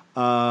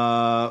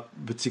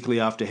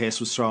 particularly after Hess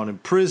was thrown in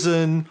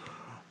prison.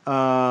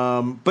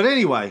 But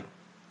anyway,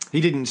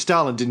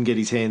 Stalin didn't get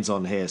his hands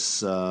on Hess.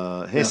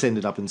 Hess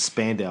ended up in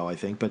Spandau, I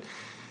think. But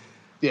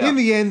in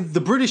the end,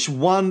 the British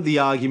won the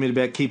argument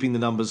about keeping the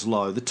numbers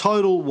low. The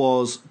total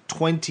was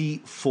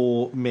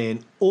 24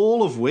 men,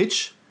 all of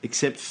which,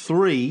 except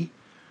 3,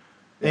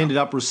 ended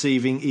up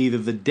receiving either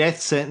the death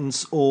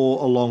sentence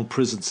or a long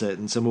prison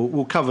sentence. And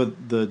we'll cover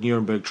the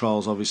Nuremberg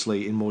trials,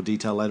 obviously, in more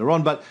detail later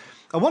on. But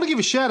I want to give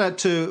a shout-out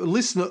to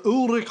listener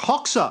Ulrich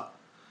Hoxer.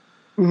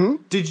 Mm-hmm.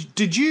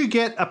 Did you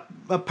get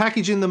a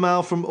package in the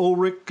mail from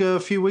Ulrich a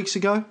few weeks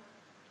ago?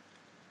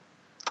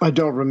 I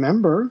don't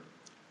remember.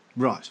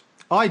 Right.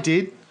 I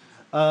did.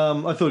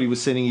 I thought he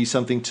was sending you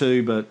something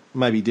too, but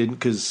maybe he didn't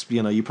because,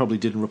 you probably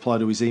didn't reply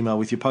to his email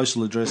with your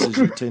postal address as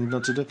you tend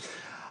not to do.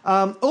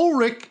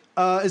 Ulrich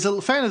is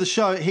a fan of the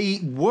show. He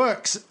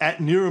works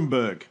at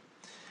Nuremberg.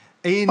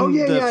 I got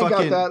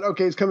that.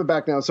 Okay, it's coming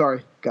back now.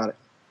 Sorry. Got it.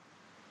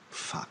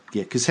 Fuck,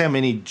 yeah, because how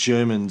many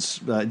Germans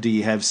do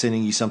you have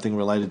sending you something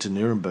related to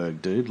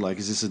Nuremberg, dude? Like,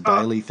 is this a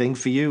daily thing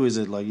for you? Is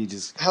it like you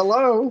just...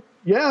 Hello,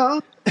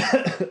 yeah.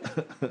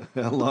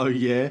 Hello,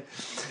 yeah.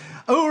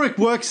 Ulrich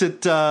works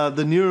at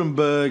the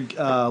Nuremberg,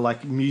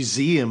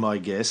 museum, I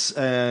guess,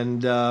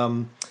 and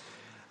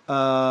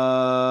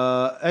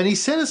he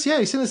sent us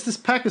this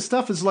pack of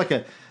stuff. It's like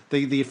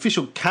the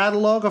official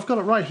catalogue. I've got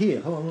it right here.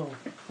 Hold on, I'll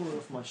pull it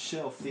off my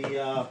shelf.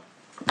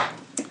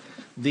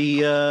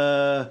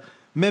 The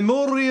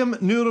Memoriam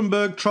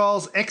Nuremberg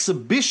Trials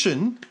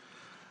exhibition,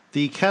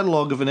 the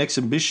catalogue of an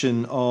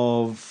exhibition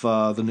of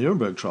the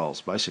Nuremberg trials,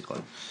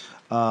 basically.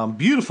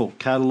 Beautiful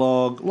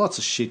catalogue, lots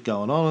of shit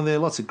going on in there,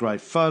 lots of great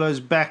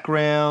photos,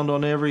 background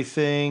on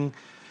everything.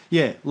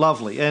 Yeah,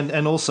 lovely.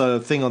 And also a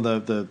thing on a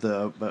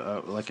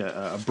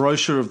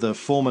brochure of the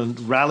former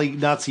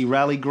Nazi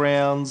rally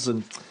grounds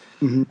and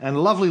a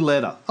lovely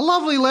letter. A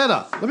lovely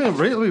letter. Let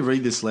me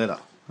read this letter.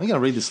 I'm going to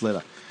read this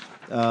letter.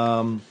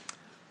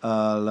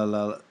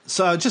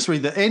 So just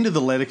read the end of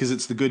the letter because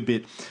it's the good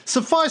bit.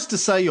 Suffice to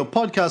say, your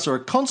podcasts are a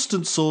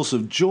constant source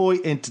of joy,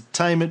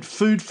 entertainment,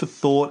 food for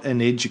thought,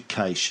 and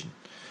education.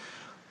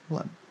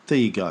 There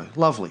you go.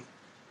 Lovely.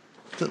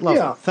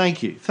 Yeah.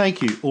 Thank you,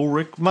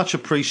 Ulrich. Much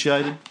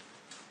appreciated.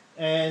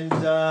 And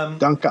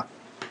Danke.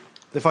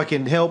 If I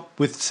can help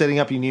with setting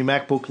up your new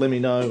MacBook, let me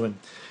know. And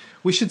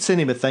we should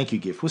send him a thank you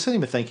gift. We'll send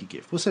him a thank you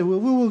gift. We'll say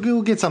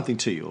we'll get something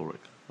to you,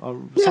 Ulrich.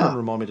 Someone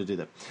remind me to do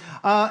that.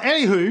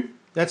 Anywho,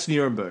 that's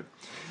Nuremberg.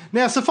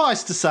 Now,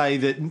 suffice to say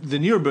that the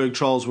Nuremberg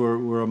trials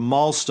were a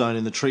milestone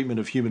in the treatment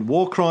of human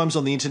war crimes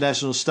on the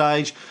international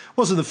stage. It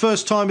wasn't the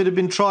first time it had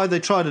been tried. They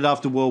tried it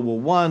after World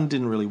War I,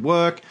 didn't really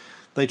work.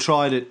 They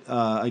tried it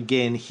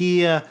again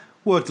here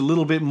worked a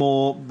little bit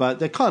more, but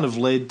they kind of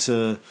led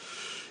to,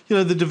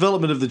 the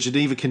development of the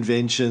Geneva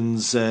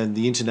Conventions and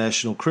the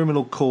International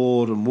Criminal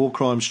Court and war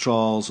crimes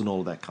trials and all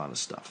of that kind of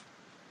stuff.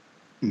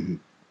 Mm-hmm.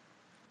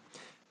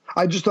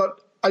 I just want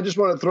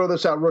to throw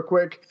this out real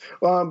quick.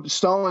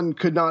 Stalin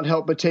could not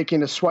help but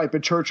taking a swipe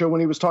at Churchill when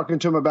he was talking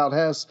to him about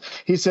Hess.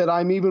 He said,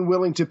 "I'm even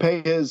willing to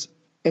pay his,"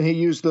 and he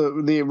used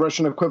the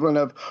Russian equivalent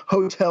of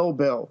hotel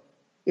bill,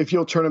 "if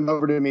you'll turn him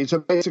over to me." So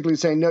basically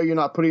saying, no, you're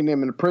not putting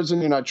him in a prison.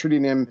 You're not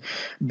treating him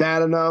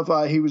bad enough.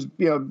 He was,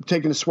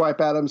 taking a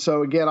swipe at him.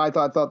 So again, I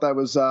thought that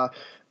was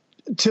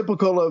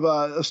typical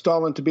of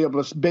Stalin to be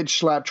able to bitch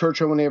slap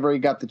Churchill whenever he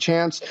got the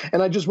chance.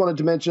 And I just wanted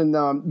to mention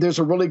there's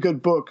a really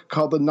good book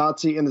called The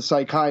Nazi and the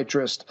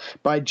Psychiatrist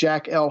by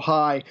Jack L.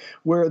 High,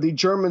 where the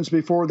Germans,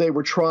 before they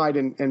were tried,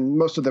 and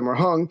most of them were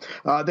hung,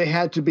 they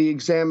had to be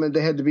examined.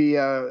 They had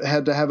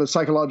to have a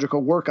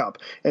psychological workup.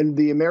 And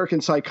the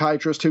American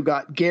psychiatrist who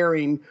got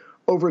Goering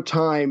over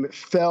time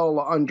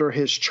fell under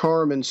his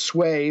charm and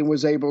sway and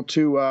was able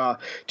to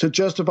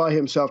justify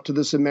himself to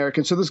this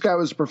American. So this guy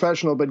was a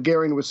professional, but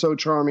Goering was so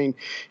charming,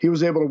 he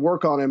was able to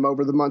work on him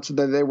over the months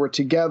that they were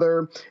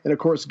together. And of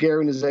course,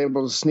 Goering is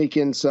able to sneak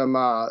in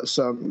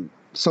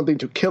something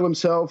to kill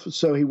himself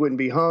so he wouldn't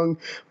be hung.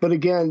 But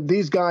again,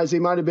 these guys, they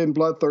might have been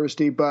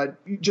bloodthirsty, but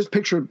just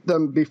picture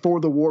them before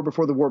the war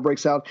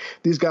breaks out.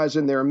 These guys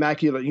in their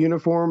immaculate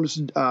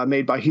uniforms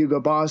made by Hugo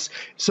Boss.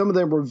 Some of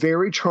them were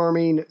very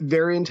charming,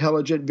 very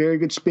intelligent, very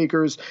good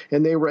speakers,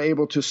 and they were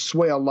able to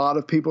sway a lot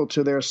of people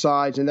to their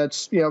sides. And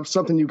that's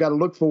something you've got to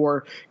look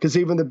for, because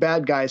even the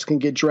bad guys can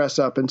get dressed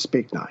up and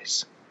speak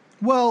nice.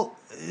 Well,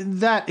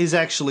 that is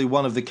actually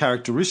one of the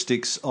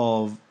characteristics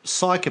of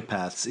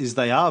psychopaths, is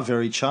they are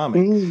very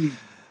charming. Mm.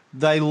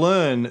 They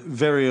learn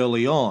very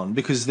early on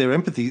because they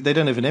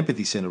don't have an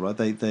empathy center, right?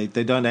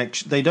 They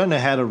don't know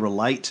how to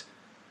relate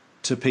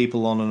to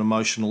people on an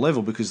emotional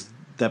level because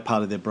that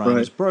part of their brain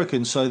is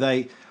broken. So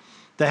they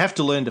have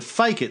to learn to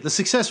fake it. The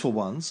successful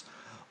ones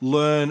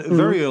learn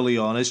very early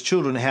on as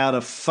children how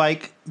to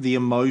fake the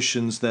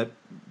emotions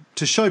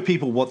to show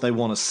people what they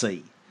want to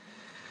see.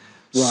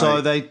 Right.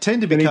 So they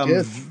tend to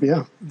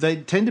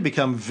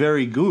become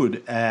very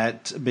good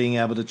at being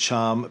able to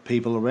charm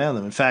people around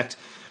them. In fact,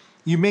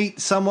 you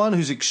meet someone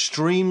who's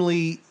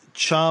extremely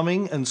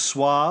charming and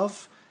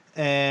suave,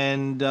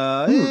 and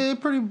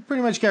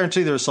pretty much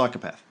guarantee they're a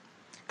psychopath.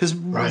 Because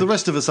the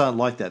rest of us aren't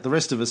like that. The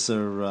rest of us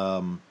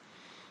are,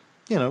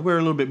 we're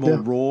a little bit more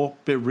raw, a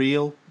bit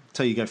real.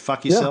 Till you go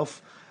fuck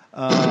yourself.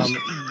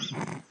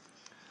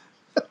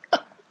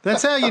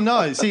 That's how you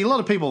know. See, a lot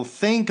of people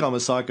think I'm a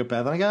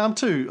psychopath, and I go, I'm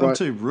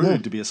too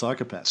rude to be a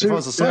psychopath. If I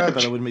was a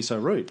psychopath, I wouldn't be so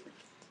rude.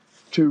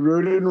 Too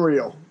rude and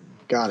real.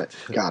 Got it.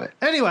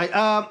 Anyway,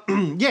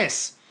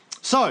 yes.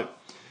 So,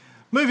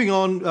 moving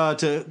on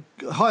to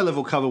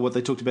high-level cover what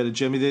they talked about in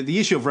Germany. The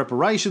issue of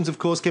reparations, of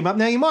course, came up.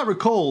 Now, you might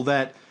recall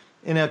that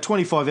in our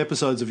 25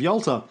 episodes of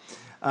Yalta,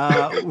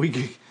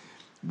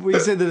 we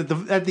said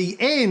that at the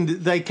end,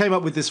 they came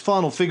up with this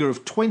final figure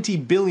of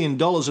 $20 billion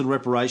in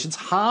reparations.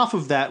 Half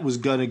of that was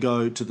going to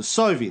go to the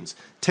Soviets,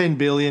 $10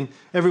 billion.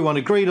 Everyone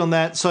agreed on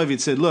that.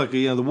 Soviets said, look,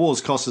 the war's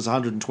cost us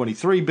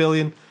 $123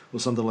 billion or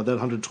something like that,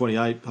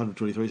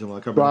 123, something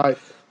like that. Right.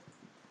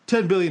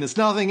 $10 billion is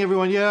nothing.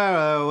 Everyone,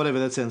 whatever,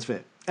 that sounds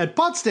fair. At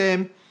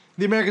Potsdam,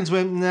 the Americans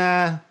went,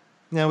 nah,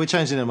 we're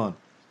changing our mind.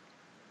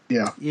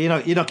 Yeah.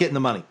 You're not getting the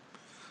money.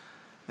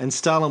 And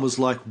Stalin was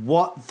like,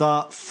 what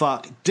the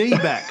fuck?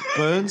 D-back,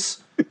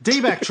 Burns.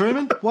 D-back,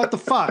 Truman. What the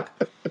fuck?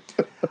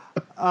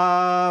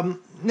 Now,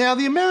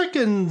 the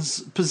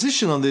Americans'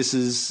 position on this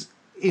is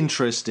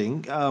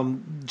interesting.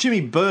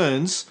 Jimmy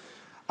Burns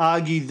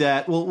argued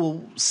that,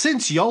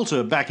 since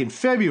Yalta back in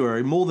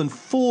February, more than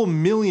 4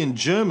 million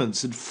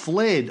Germans had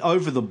fled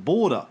over the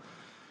border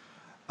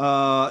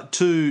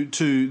to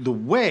the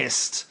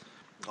west.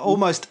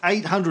 Almost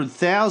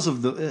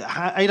 800,000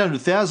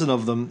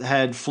 of them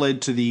had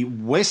fled to the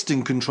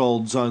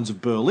western-controlled zones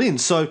of Berlin.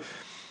 So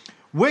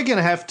we're going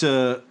to have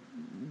to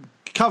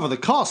cover the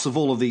costs of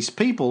all of these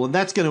people, and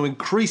that's going to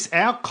increase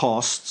our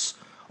costs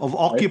of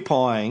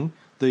occupying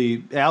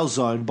our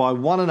zone by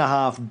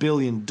 $1.5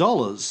 billion.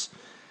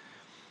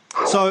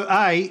 So,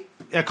 A,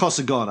 our costs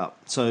have gone up.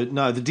 So,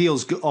 no, the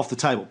deal's off the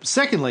table.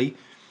 Secondly,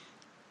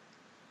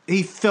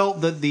 he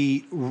felt that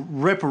the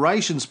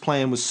reparations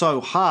plan was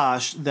so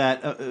harsh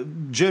that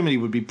Germany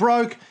would be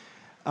broke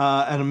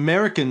and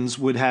Americans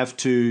would have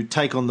to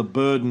take on the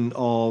burden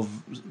of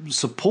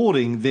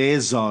supporting their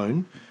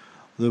zone,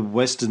 the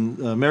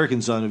Western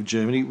American zone of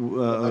Germany,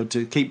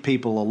 to keep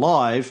people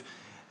alive.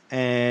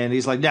 And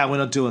he's like, no, we're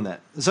not doing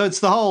that. So it's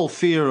the whole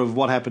fear of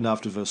what happened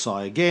after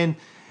Versailles again,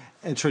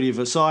 and Treaty of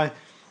Versailles.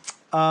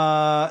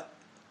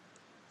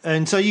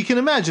 And so you can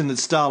imagine that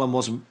Stalin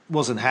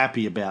wasn't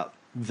happy about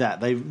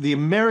that. The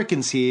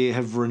Americans here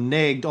have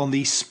reneged on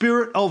the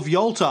spirit of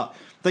Yalta.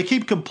 They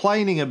keep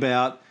complaining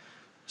about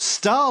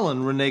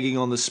Stalin reneging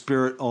on the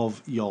spirit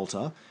of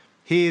Yalta.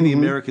 Here the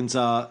Americans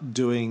are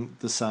doing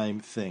the same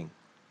thing.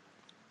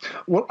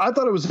 Well, I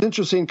thought it was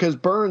interesting because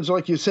Burns,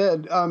 like you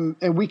said,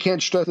 and we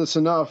can't stress this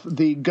enough,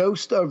 the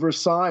ghost of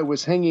Versailles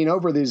was hanging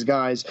over these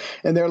guys.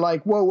 And they're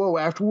like, whoa,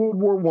 after World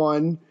War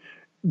I,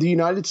 the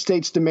United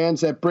States demands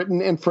that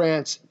Britain and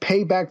France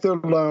pay back their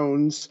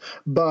loans,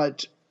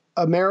 but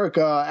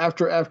America,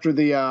 after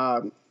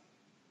the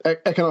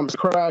economic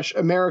crash,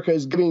 America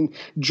is giving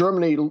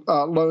Germany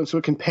loans so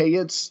it can pay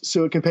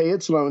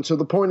its loans. So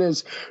the point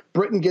is,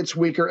 Britain gets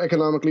weaker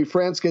economically,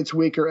 France gets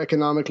weaker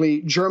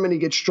economically, Germany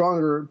gets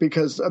stronger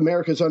because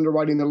America's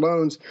underwriting the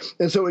loans,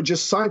 and so it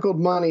just cycled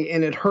money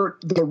and it hurt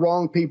the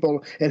wrong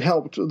people and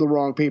helped the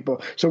wrong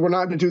people. So we're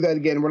not going to do that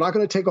again. We're not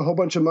going to take a whole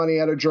bunch of money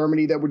out of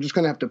Germany that we're just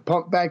going to have to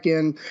pump back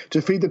in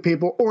to feed the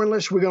people, or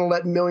unless we're going to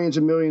let millions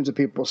and millions of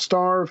people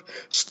starve.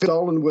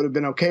 Stalin would have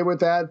been okay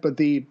with that, but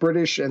the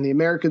British and the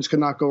Americans could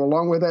not go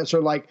along with that.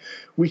 So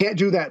we can't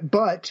do that.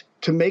 But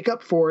to make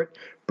up for it,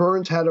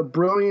 Burns had a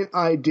brilliant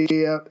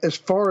idea as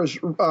far as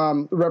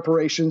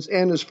reparations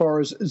and as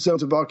far as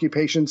zones of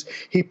occupations.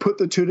 He put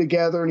the two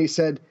together and he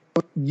said,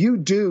 you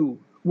do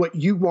what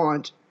you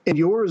want in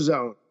your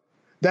zone.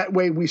 That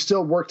way we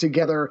still work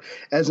together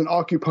as an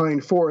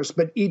occupying force,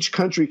 but each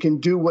country can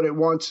do what it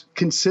wants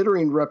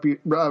considering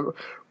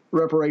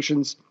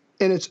reparations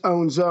in its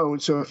own zone.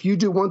 So if you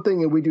do one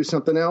thing and we do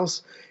something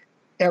else,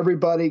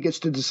 everybody gets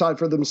to decide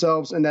for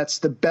themselves, and that's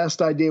the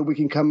best idea we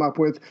can come up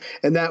with.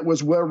 And that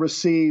was well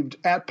received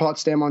at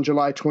Potsdam on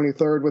July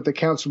 23rd with the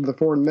Council of the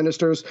Foreign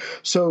Ministers.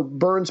 So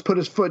Burns put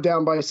his foot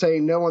down by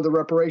saying no on the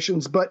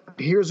reparations, but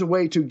here's a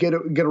way to get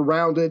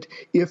around it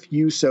if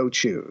you so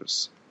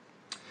choose.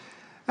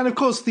 And of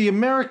course, the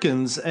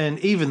Americans and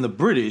even the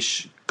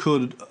British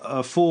could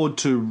afford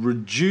to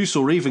reduce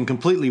or even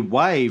completely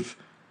waive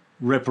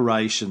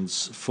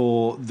reparations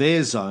for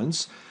their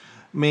zones.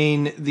 I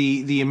mean,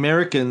 the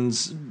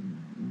Americans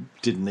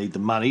didn't need the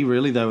money,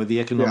 really. They were the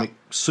economic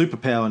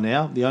superpower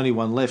now, the only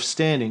one left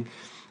standing.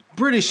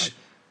 British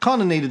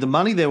kind of needed the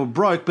money. They were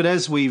broke, but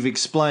as we've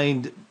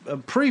explained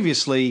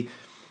previously,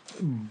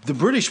 the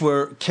British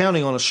were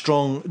counting on a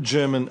strong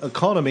German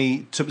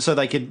economy so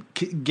they could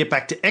get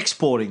back to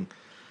exporting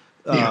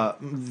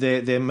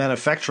their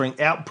manufacturing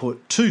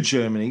output to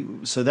Germany.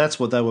 So that's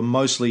what they were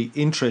mostly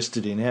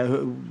interested in. How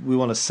we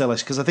want to sell it,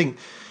 because I think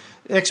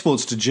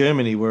exports to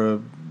Germany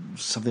were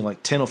something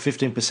like 10 or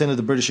 15% of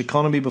the British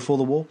economy before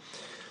the war.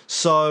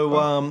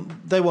 So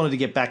they wanted to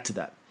get back to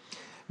that.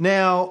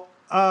 Now,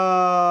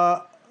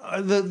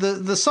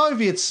 the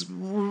Soviets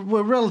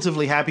were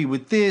relatively happy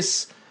with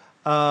this.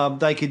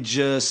 They could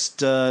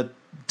just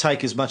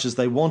take as much as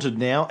they wanted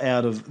now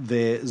out of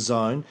their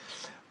zone.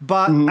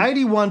 But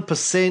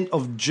 81%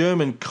 of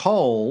German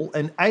coal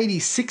and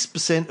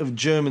 86% of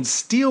German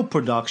steel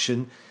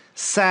production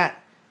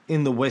sat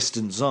in the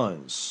Western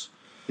zones.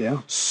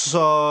 Yeah.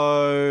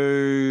 So,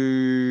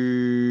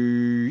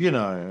 you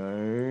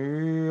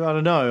know, I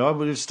don't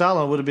know. If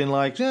Stalin would have been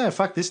like, yeah,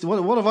 fuck this.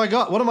 What have I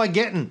got? What am I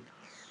getting?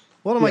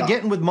 What am I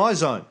getting with my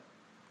zone?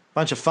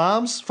 Bunch of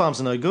farms?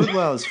 Farms are no good.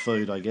 Well, it's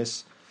food, I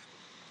guess.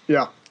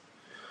 Yeah.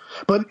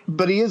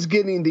 But he is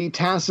getting the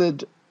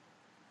tacit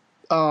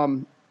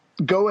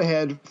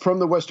go-ahead from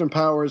the Western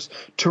powers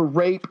to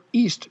rape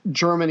East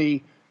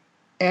Germany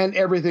and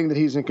everything that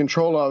he's in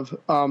control of,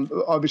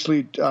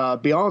 obviously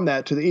beyond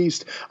that to the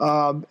east.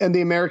 And the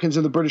Americans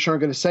and the British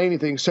aren't going to say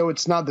anything. So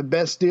it's not the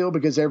best deal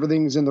because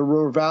everything's in the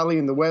Ruhr Valley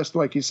in the west,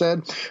 like you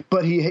said.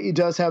 But he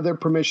does have their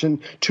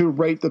permission to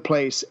rape the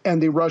place.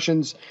 And the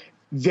Russians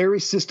very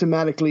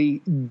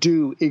systematically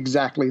do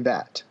exactly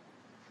that.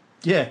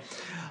 Yeah.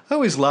 I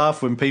always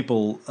laugh when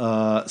people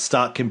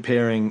start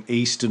comparing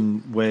East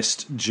and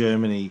West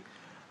Germany.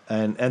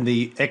 And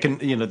the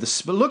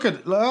look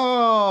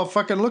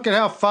at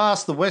how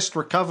fast the West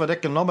recovered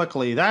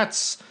economically.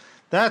 That's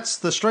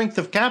the strength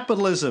of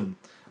capitalism.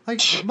 Like,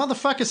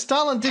 motherfucker,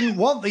 Stalin didn't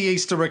want the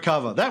East to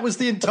recover. That was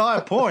the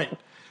entire point.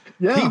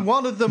 He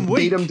wanted them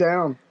weak. Beat them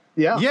down.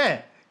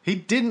 Yeah, he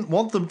didn't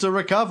want them to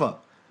recover.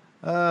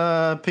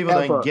 People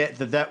don't get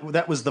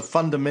that was the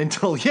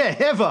fundamental.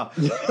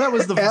 That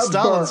was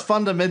Stalin's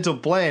fundamental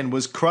plan,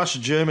 was crush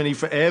Germany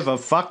forever.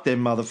 Fuck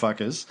them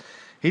motherfuckers.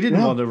 He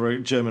didn't want a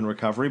German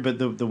recovery, but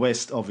the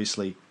West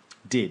obviously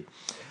did.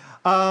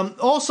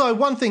 Also,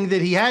 one thing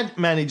that he had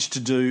managed to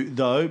do,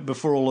 though,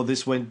 before all of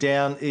this went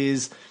down,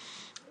 is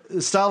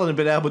Stalin had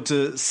been able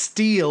to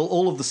steal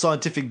all of the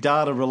scientific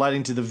data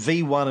relating to the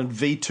V1 and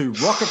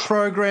V2 rocket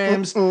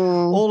programs,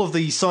 all of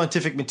the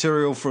scientific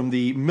material from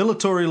the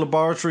military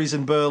laboratories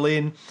in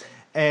Berlin,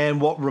 and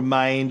what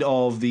remained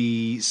of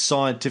the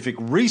scientific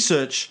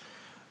research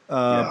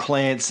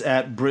plants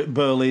at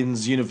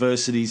Berlin's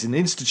universities and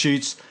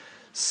institutes.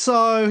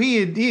 So he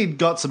had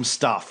got some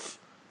stuff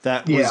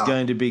that was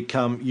going to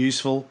become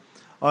useful.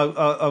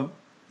 Of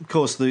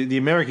course, the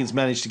Americans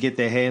managed to get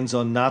their hands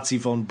on Nazi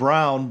von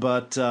Braun,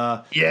 but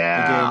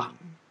again,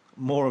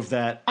 more of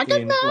that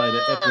in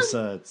later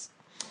episodes.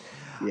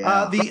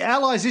 The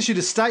Allies issued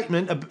a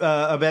statement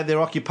about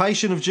their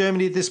occupation of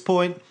Germany at this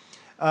point,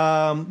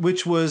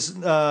 which was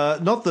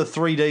not the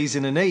 3 Ds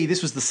in an E.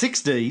 This was the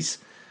 6 Ds,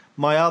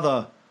 my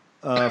other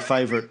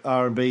favourite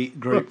R&B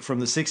group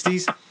from the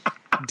 60s.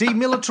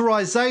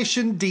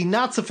 demilitarization,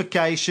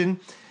 denazification,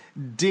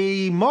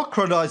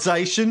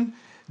 democratization,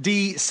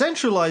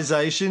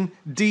 decentralization,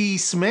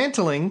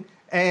 dismantling,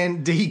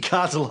 and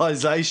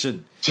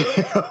decartelization.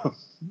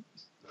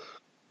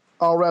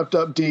 All wrapped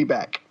up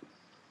D-back.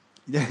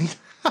 Yeah,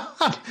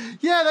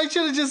 they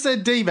should have just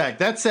said D-back.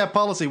 That's our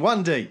policy,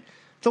 1D.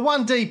 The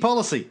 1D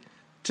policy.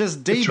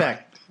 Just D-back.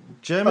 Right.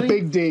 Germany? A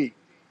big D.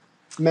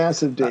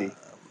 Massive D.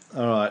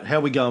 All right, how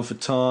are we going for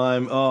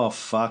time? Oh,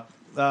 fuck.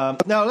 No,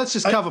 let's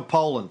just cover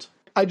Poland.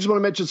 I just want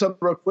to mention something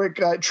real quick.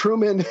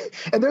 Truman,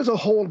 and there's a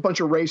whole bunch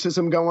of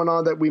racism going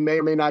on that we may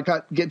or may not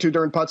get to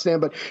during Potsdam,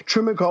 but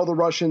Truman called the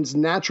Russians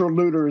natural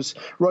looters.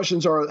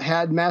 Russians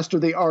had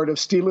mastered the art of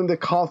stealing the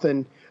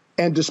coffin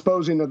and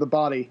disposing of the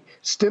body.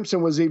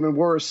 Stimson was even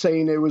worse,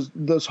 saying it was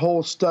this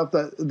whole stuff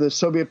that the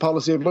Soviet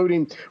policy of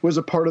looting was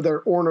a part of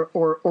their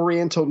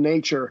Oriental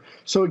nature.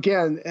 So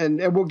again, and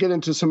we'll get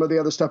into some of the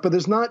other stuff, but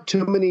there's not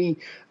too many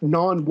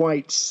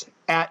non-whites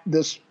at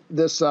this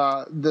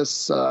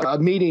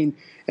meeting.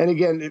 And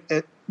again,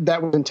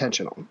 that was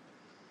intentional.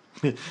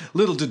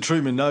 Little did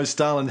Truman know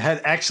Stalin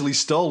had actually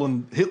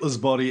stolen Hitler's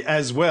body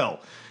as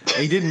well.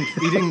 He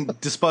didn't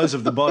dispose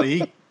of the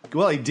body.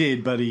 Well, he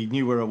did, but he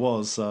knew where it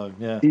was. So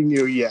yeah, he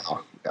knew. Yeah.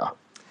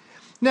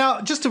 Now,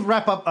 just to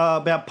wrap up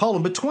about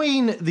Poland,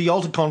 between the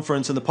Yalta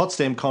Conference and the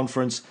Potsdam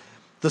Conference,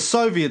 the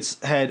Soviets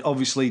had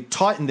obviously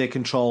tightened their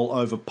control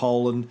over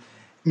Poland,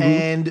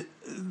 and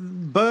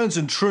Burns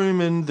and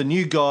Truman, the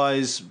new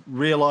guys,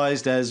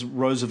 realised, as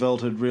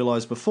Roosevelt had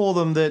realised before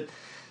them, that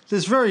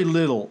there's very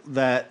little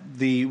that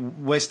the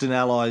Western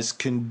Allies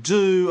can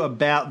do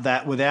about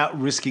that without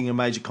risking a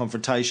major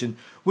confrontation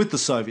with the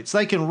Soviets.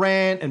 They can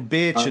rant and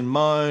bitch and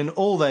moan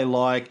all they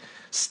like.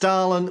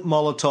 Stalin,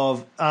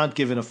 Molotov aren't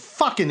given a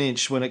fucking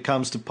inch when it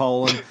comes to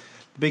Poland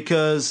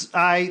because,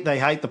 A, they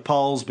hate the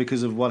Poles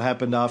because of what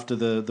happened after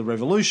the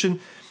revolution.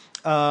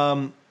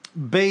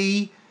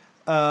 B,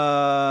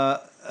 my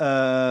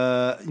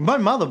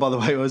mother, by the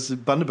way, was at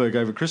Bundaberg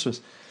over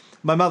Christmas.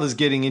 My mother's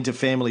getting into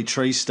family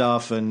tree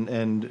stuff, and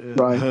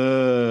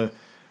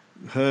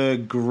her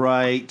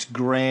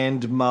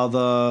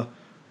great-grandmother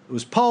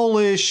was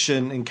Polish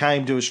and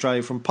came to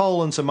Australia from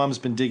Poland, so Mum's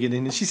been digging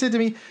in. And she said to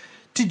me,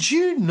 did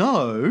you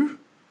know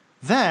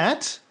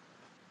that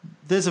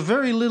there's a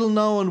very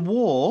little-known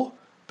war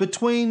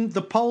between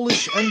the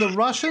Polish and the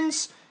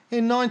Russians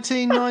in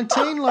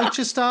 1919, like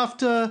just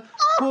after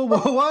World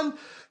War One?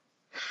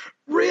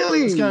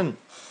 Really?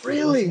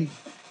 Really?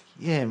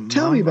 Yeah.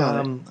 Tell me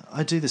about it.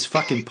 I do this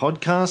fucking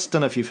podcast.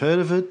 Don't know if you've heard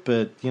of it,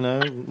 but, you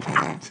know.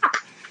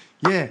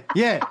 Yeah,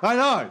 I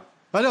know.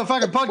 I do a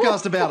fucking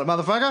podcast about it,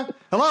 motherfucker.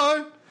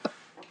 Hello?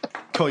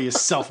 Call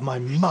yourself my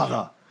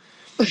mother.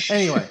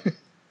 Anyway.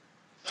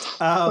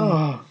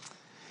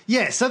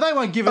 Yeah, so they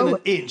won't give it an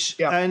inch.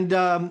 Yeah. And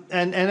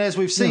as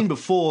we've seen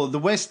before, the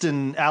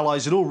Western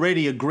Allies had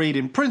already agreed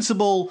in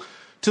principle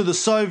to the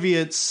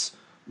Soviets'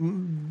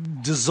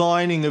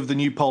 designing of the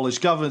new Polish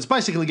government. It's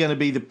basically going to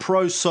be the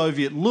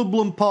pro-Soviet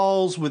Lublin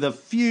Poles with a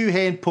few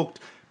hand-picked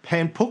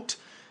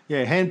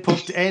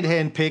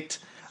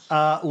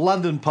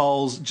London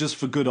Poles just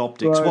for good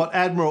optics. Right. What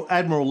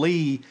Admiral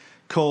Lee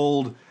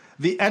called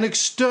an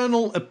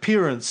external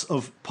appearance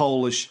of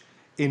Polish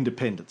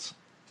independence.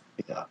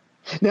 Yeah.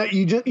 Now,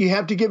 you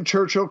have to give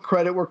Churchill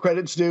credit where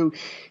credit's due,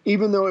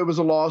 even though it was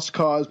a lost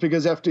cause,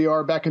 because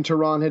FDR back in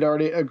Tehran had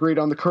already agreed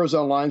on the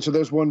Curzon line, so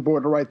there's one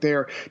border right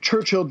there.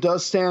 Churchill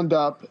does stand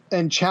up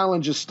and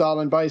challenges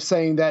Stalin by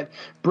saying that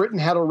Britain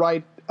had a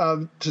right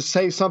to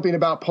say something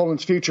about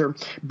Poland's future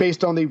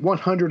based on the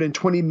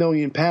 120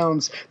 million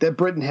pounds that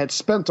Britain had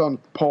spent on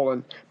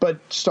Poland. But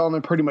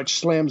Stalin pretty much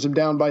slams him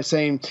down by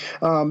saying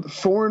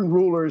foreign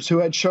rulers who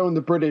had shown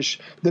the British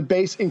the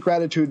base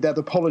ingratitude that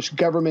the Polish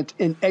government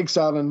in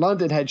exile in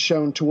London had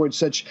shown towards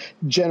such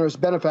generous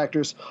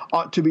benefactors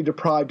ought to be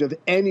deprived of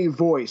any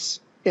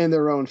voice in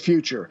their own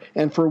future.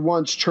 And for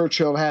once,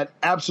 Churchill had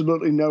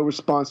absolutely no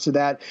response to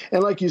that.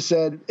 And like you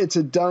said, it's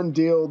a done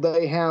deal.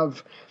 They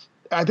have...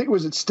 I think it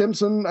was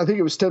Stimson. I think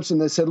it was Stimson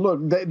that said, look,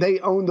 they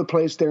own the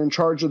place. They're in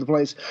charge of the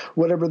place.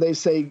 Whatever they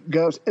say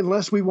goes,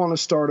 unless we want to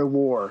start a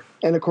war.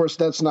 And, of course,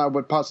 that's not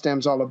what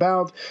Potsdam's all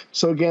about.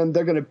 So, again,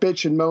 they're going to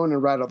bitch and moan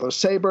and rattle their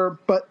saber,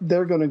 but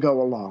they're going to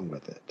go along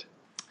with it.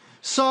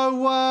 So,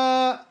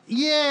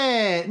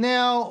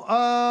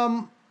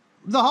 now,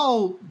 the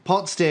whole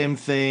Potsdam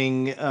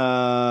thing, that's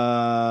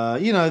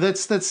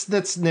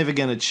never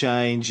going to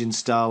change in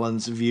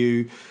Stalin's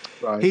view.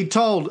 Right. He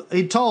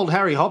told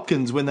Harry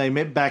Hopkins when they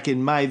met back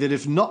in May that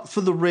if not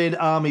for the Red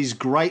Army's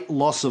great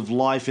loss of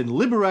life in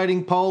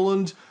liberating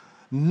Poland,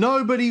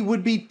 nobody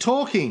would be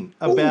talking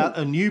about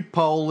a new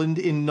Poland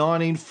in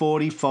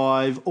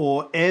 1945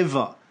 or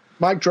ever.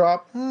 Mic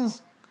drop.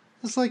 It's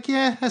like,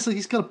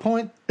 he's got a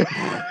point.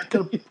 I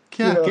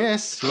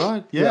guess,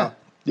 right? Yeah.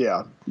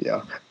 Yeah.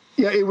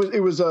 Yeah,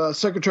 it was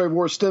Secretary of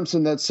War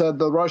Stimson that said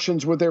the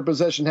Russians, with their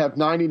possession, have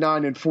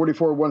 99 and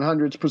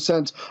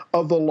 44/100%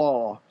 of the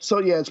law. So,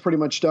 yeah, it's pretty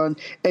much done.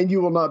 And you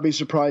will not be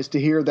surprised to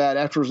hear that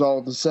after it's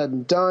all said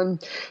and done,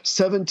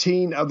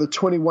 17 of the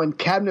 21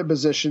 cabinet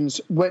positions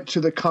went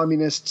to the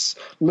communists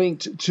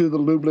linked to the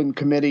Lublin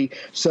Committee.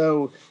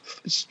 So,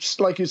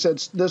 like you said,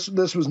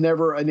 this was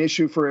never an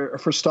issue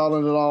for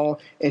Stalin at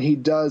all, and he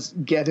does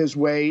get his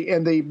way.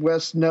 And the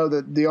West know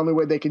that the only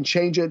way they can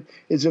change it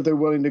is if they're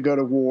willing to go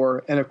to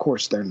war, and of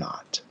course they're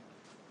not.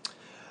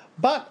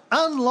 But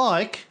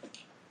unlike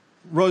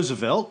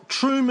Roosevelt,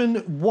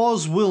 Truman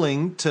was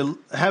willing to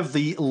have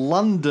the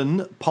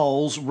London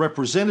Poles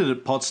represented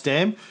at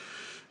Potsdam.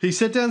 He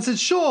sat down and said,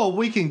 sure,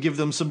 we can give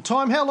them some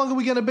time. How long are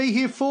we going to be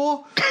here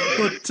for?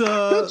 But,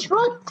 that's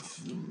right.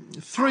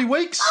 3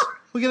 weeks?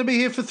 We're going to be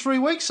here for 3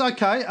 weeks?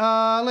 Okay,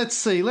 let's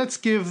see. Let's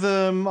give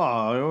them,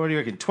 what do you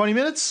reckon, 20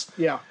 minutes?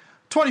 Yeah.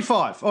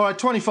 25. All right,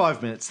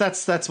 25 minutes.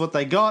 That's what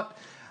they got.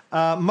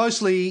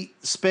 Mostly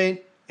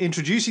spent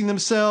introducing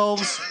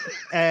themselves,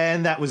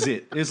 and that was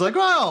it. It was like,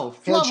 well,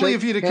 lovely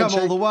of you to come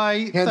all the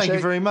way. Thank you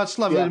very much.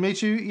 Lovely to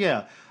meet you.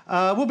 Yeah.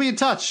 We'll be in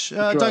touch.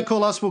 Don't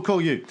call us, we'll call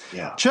you.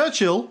 Yeah.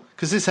 Churchill,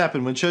 because this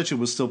happened when Churchill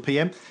was still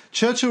PM,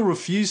 Churchill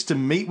refused to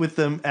meet with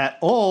them at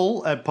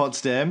all at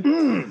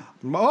Potsdam.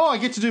 Oh, I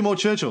get to do more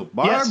Churchill.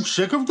 Yes. I'm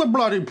sick of the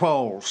bloody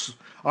Poles.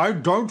 I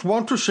don't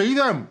want to see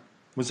them,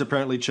 was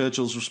apparently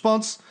Churchill's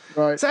response.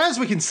 Right. So as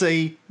we can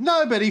see,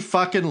 nobody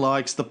fucking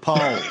likes the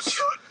Poles.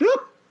 No.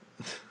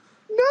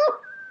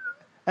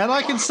 And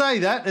I can say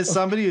that as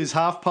somebody who's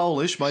half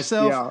Polish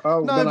myself. Yeah. Oh,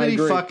 nobody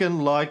fucking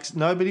likes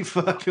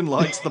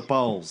the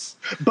Poles.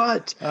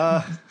 But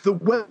the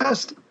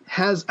West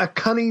has a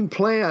cunning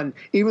plan,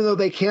 even though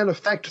they can't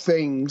affect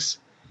things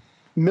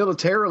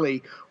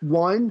militarily.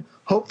 One,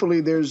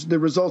 hopefully there's the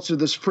results of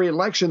this free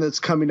election that's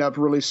coming up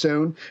really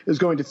soon is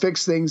going to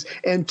fix things.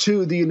 And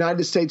two, the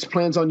United States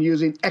plans on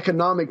using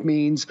economic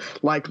means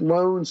like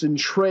loans and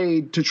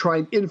trade to try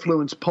and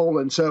influence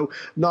Poland. So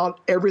not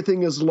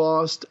everything is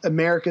lost.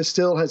 America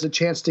still has a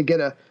chance to get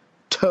a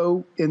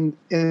toe in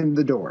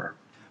the door.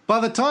 By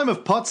the time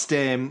of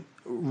Potsdam,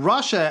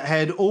 Russia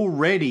had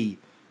already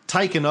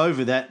taken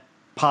over that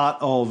part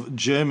of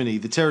Germany,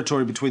 the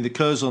territory between the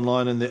Curzon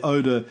line and the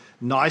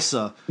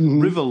Oder-Neisse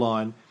river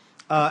line,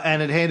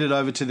 and had handed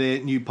over to their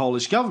new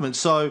Polish government.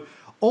 So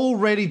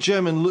already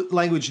German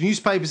language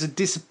newspapers had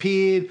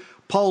disappeared,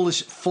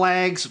 Polish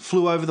flags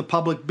flew over the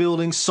public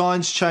buildings,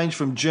 signs changed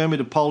from German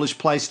to Polish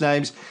place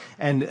names,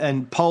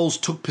 and Poles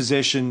took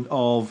possession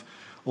of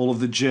all of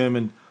the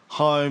German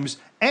homes.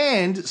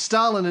 And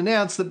Stalin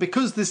announced that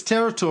because this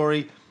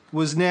territory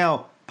was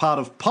now part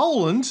of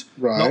Poland,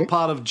 not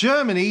part of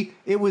Germany,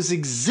 it was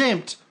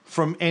exempt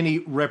from any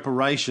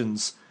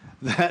reparations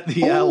that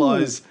the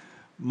Allies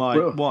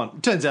might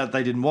want. Turns out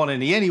they didn't want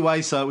any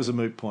anyway, so it was a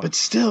moot point. But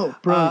still,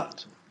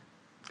 brilliant.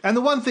 And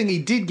the one thing he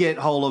did get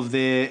hold of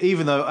there,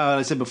 even though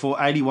I said before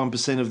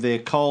 81% of their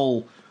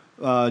coal,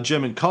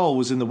 German coal,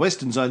 was in the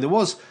Western Zone, there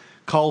was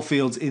coal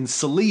fields in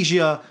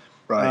Silesia,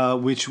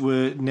 which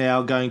were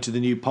now going to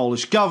the new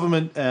Polish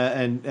government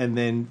and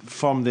then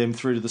from them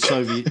through to the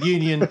Soviet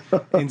Union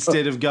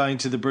instead of going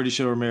to the British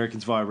or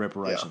Americans via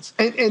reparations.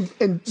 Yeah.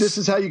 And this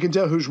is how you can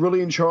tell who's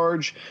really in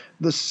charge.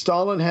 The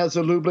Stalin has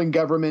the Lublin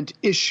government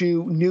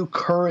issue new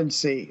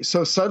currency.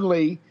 So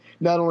suddenly,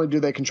 not only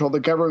do they control the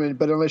government,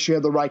 but unless you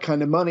have the right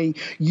kind of money,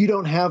 you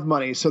don't have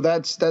money. So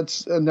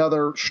that's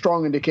another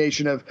strong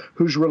indication of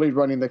who's really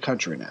running the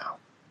country now.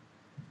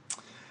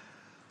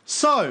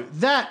 So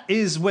that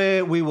is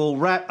where we will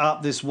wrap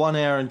up this 1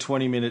 hour and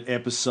 20-minute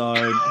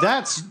episode.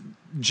 That's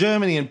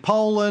Germany and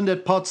Poland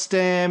at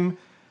Potsdam.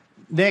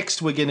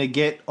 Next, we're going to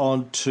get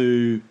on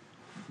to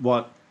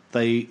what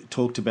they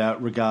talked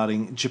about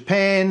regarding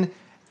Japan,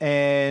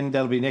 and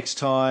that'll be next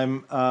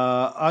time.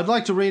 I'd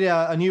like to read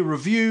out a new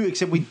review,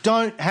 except we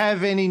don't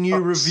have any new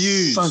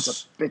reviews. Sons of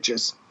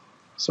bitches.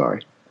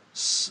 Sorry.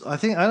 I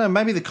don't know,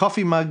 maybe the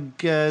coffee mug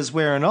is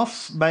wearing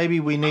off. Maybe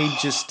we need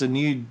just some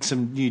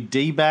new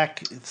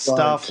D-back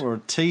stuff or a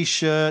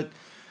T-shirt.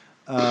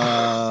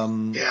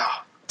 Tell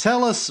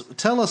us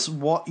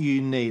what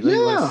you need.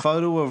 A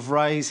photo of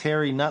Ray's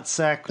hairy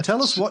nutsack.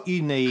 Tell us what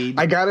you need.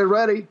 I got it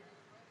ready.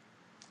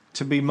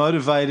 To be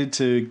motivated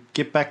to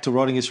get back to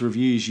writing us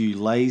reviews, you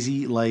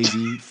lazy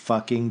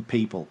fucking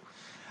people.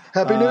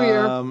 Happy New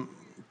Year.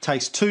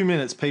 Takes 2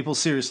 minutes, people.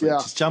 Seriously. Yeah.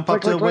 Just jump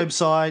up to the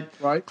website.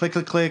 Right.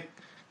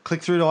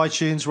 Click through to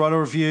iTunes, write a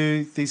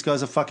review. These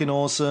guys are fucking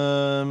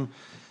awesome.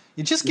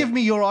 You just give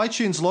me your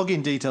iTunes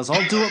login details.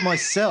 I'll do it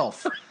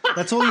myself.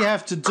 That's all you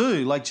have to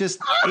do. Just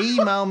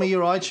email me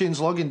your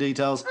iTunes login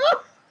details.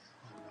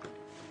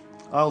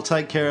 I'll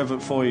take care of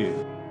it for you.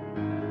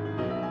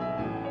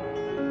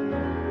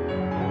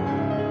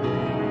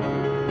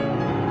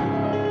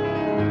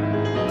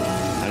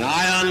 An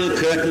iron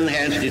curtain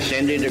has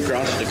descended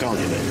across the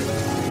continent.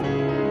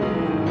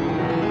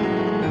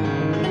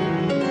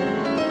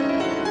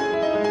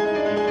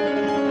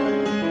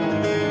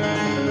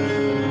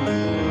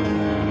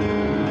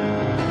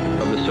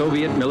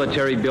 Soviet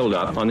military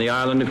buildup on the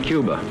island of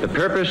Cuba. The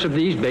purpose of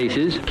these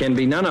bases can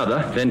be none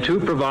other than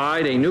to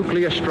provide a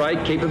nuclear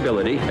strike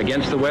capability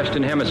against the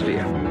Western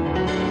Hemisphere.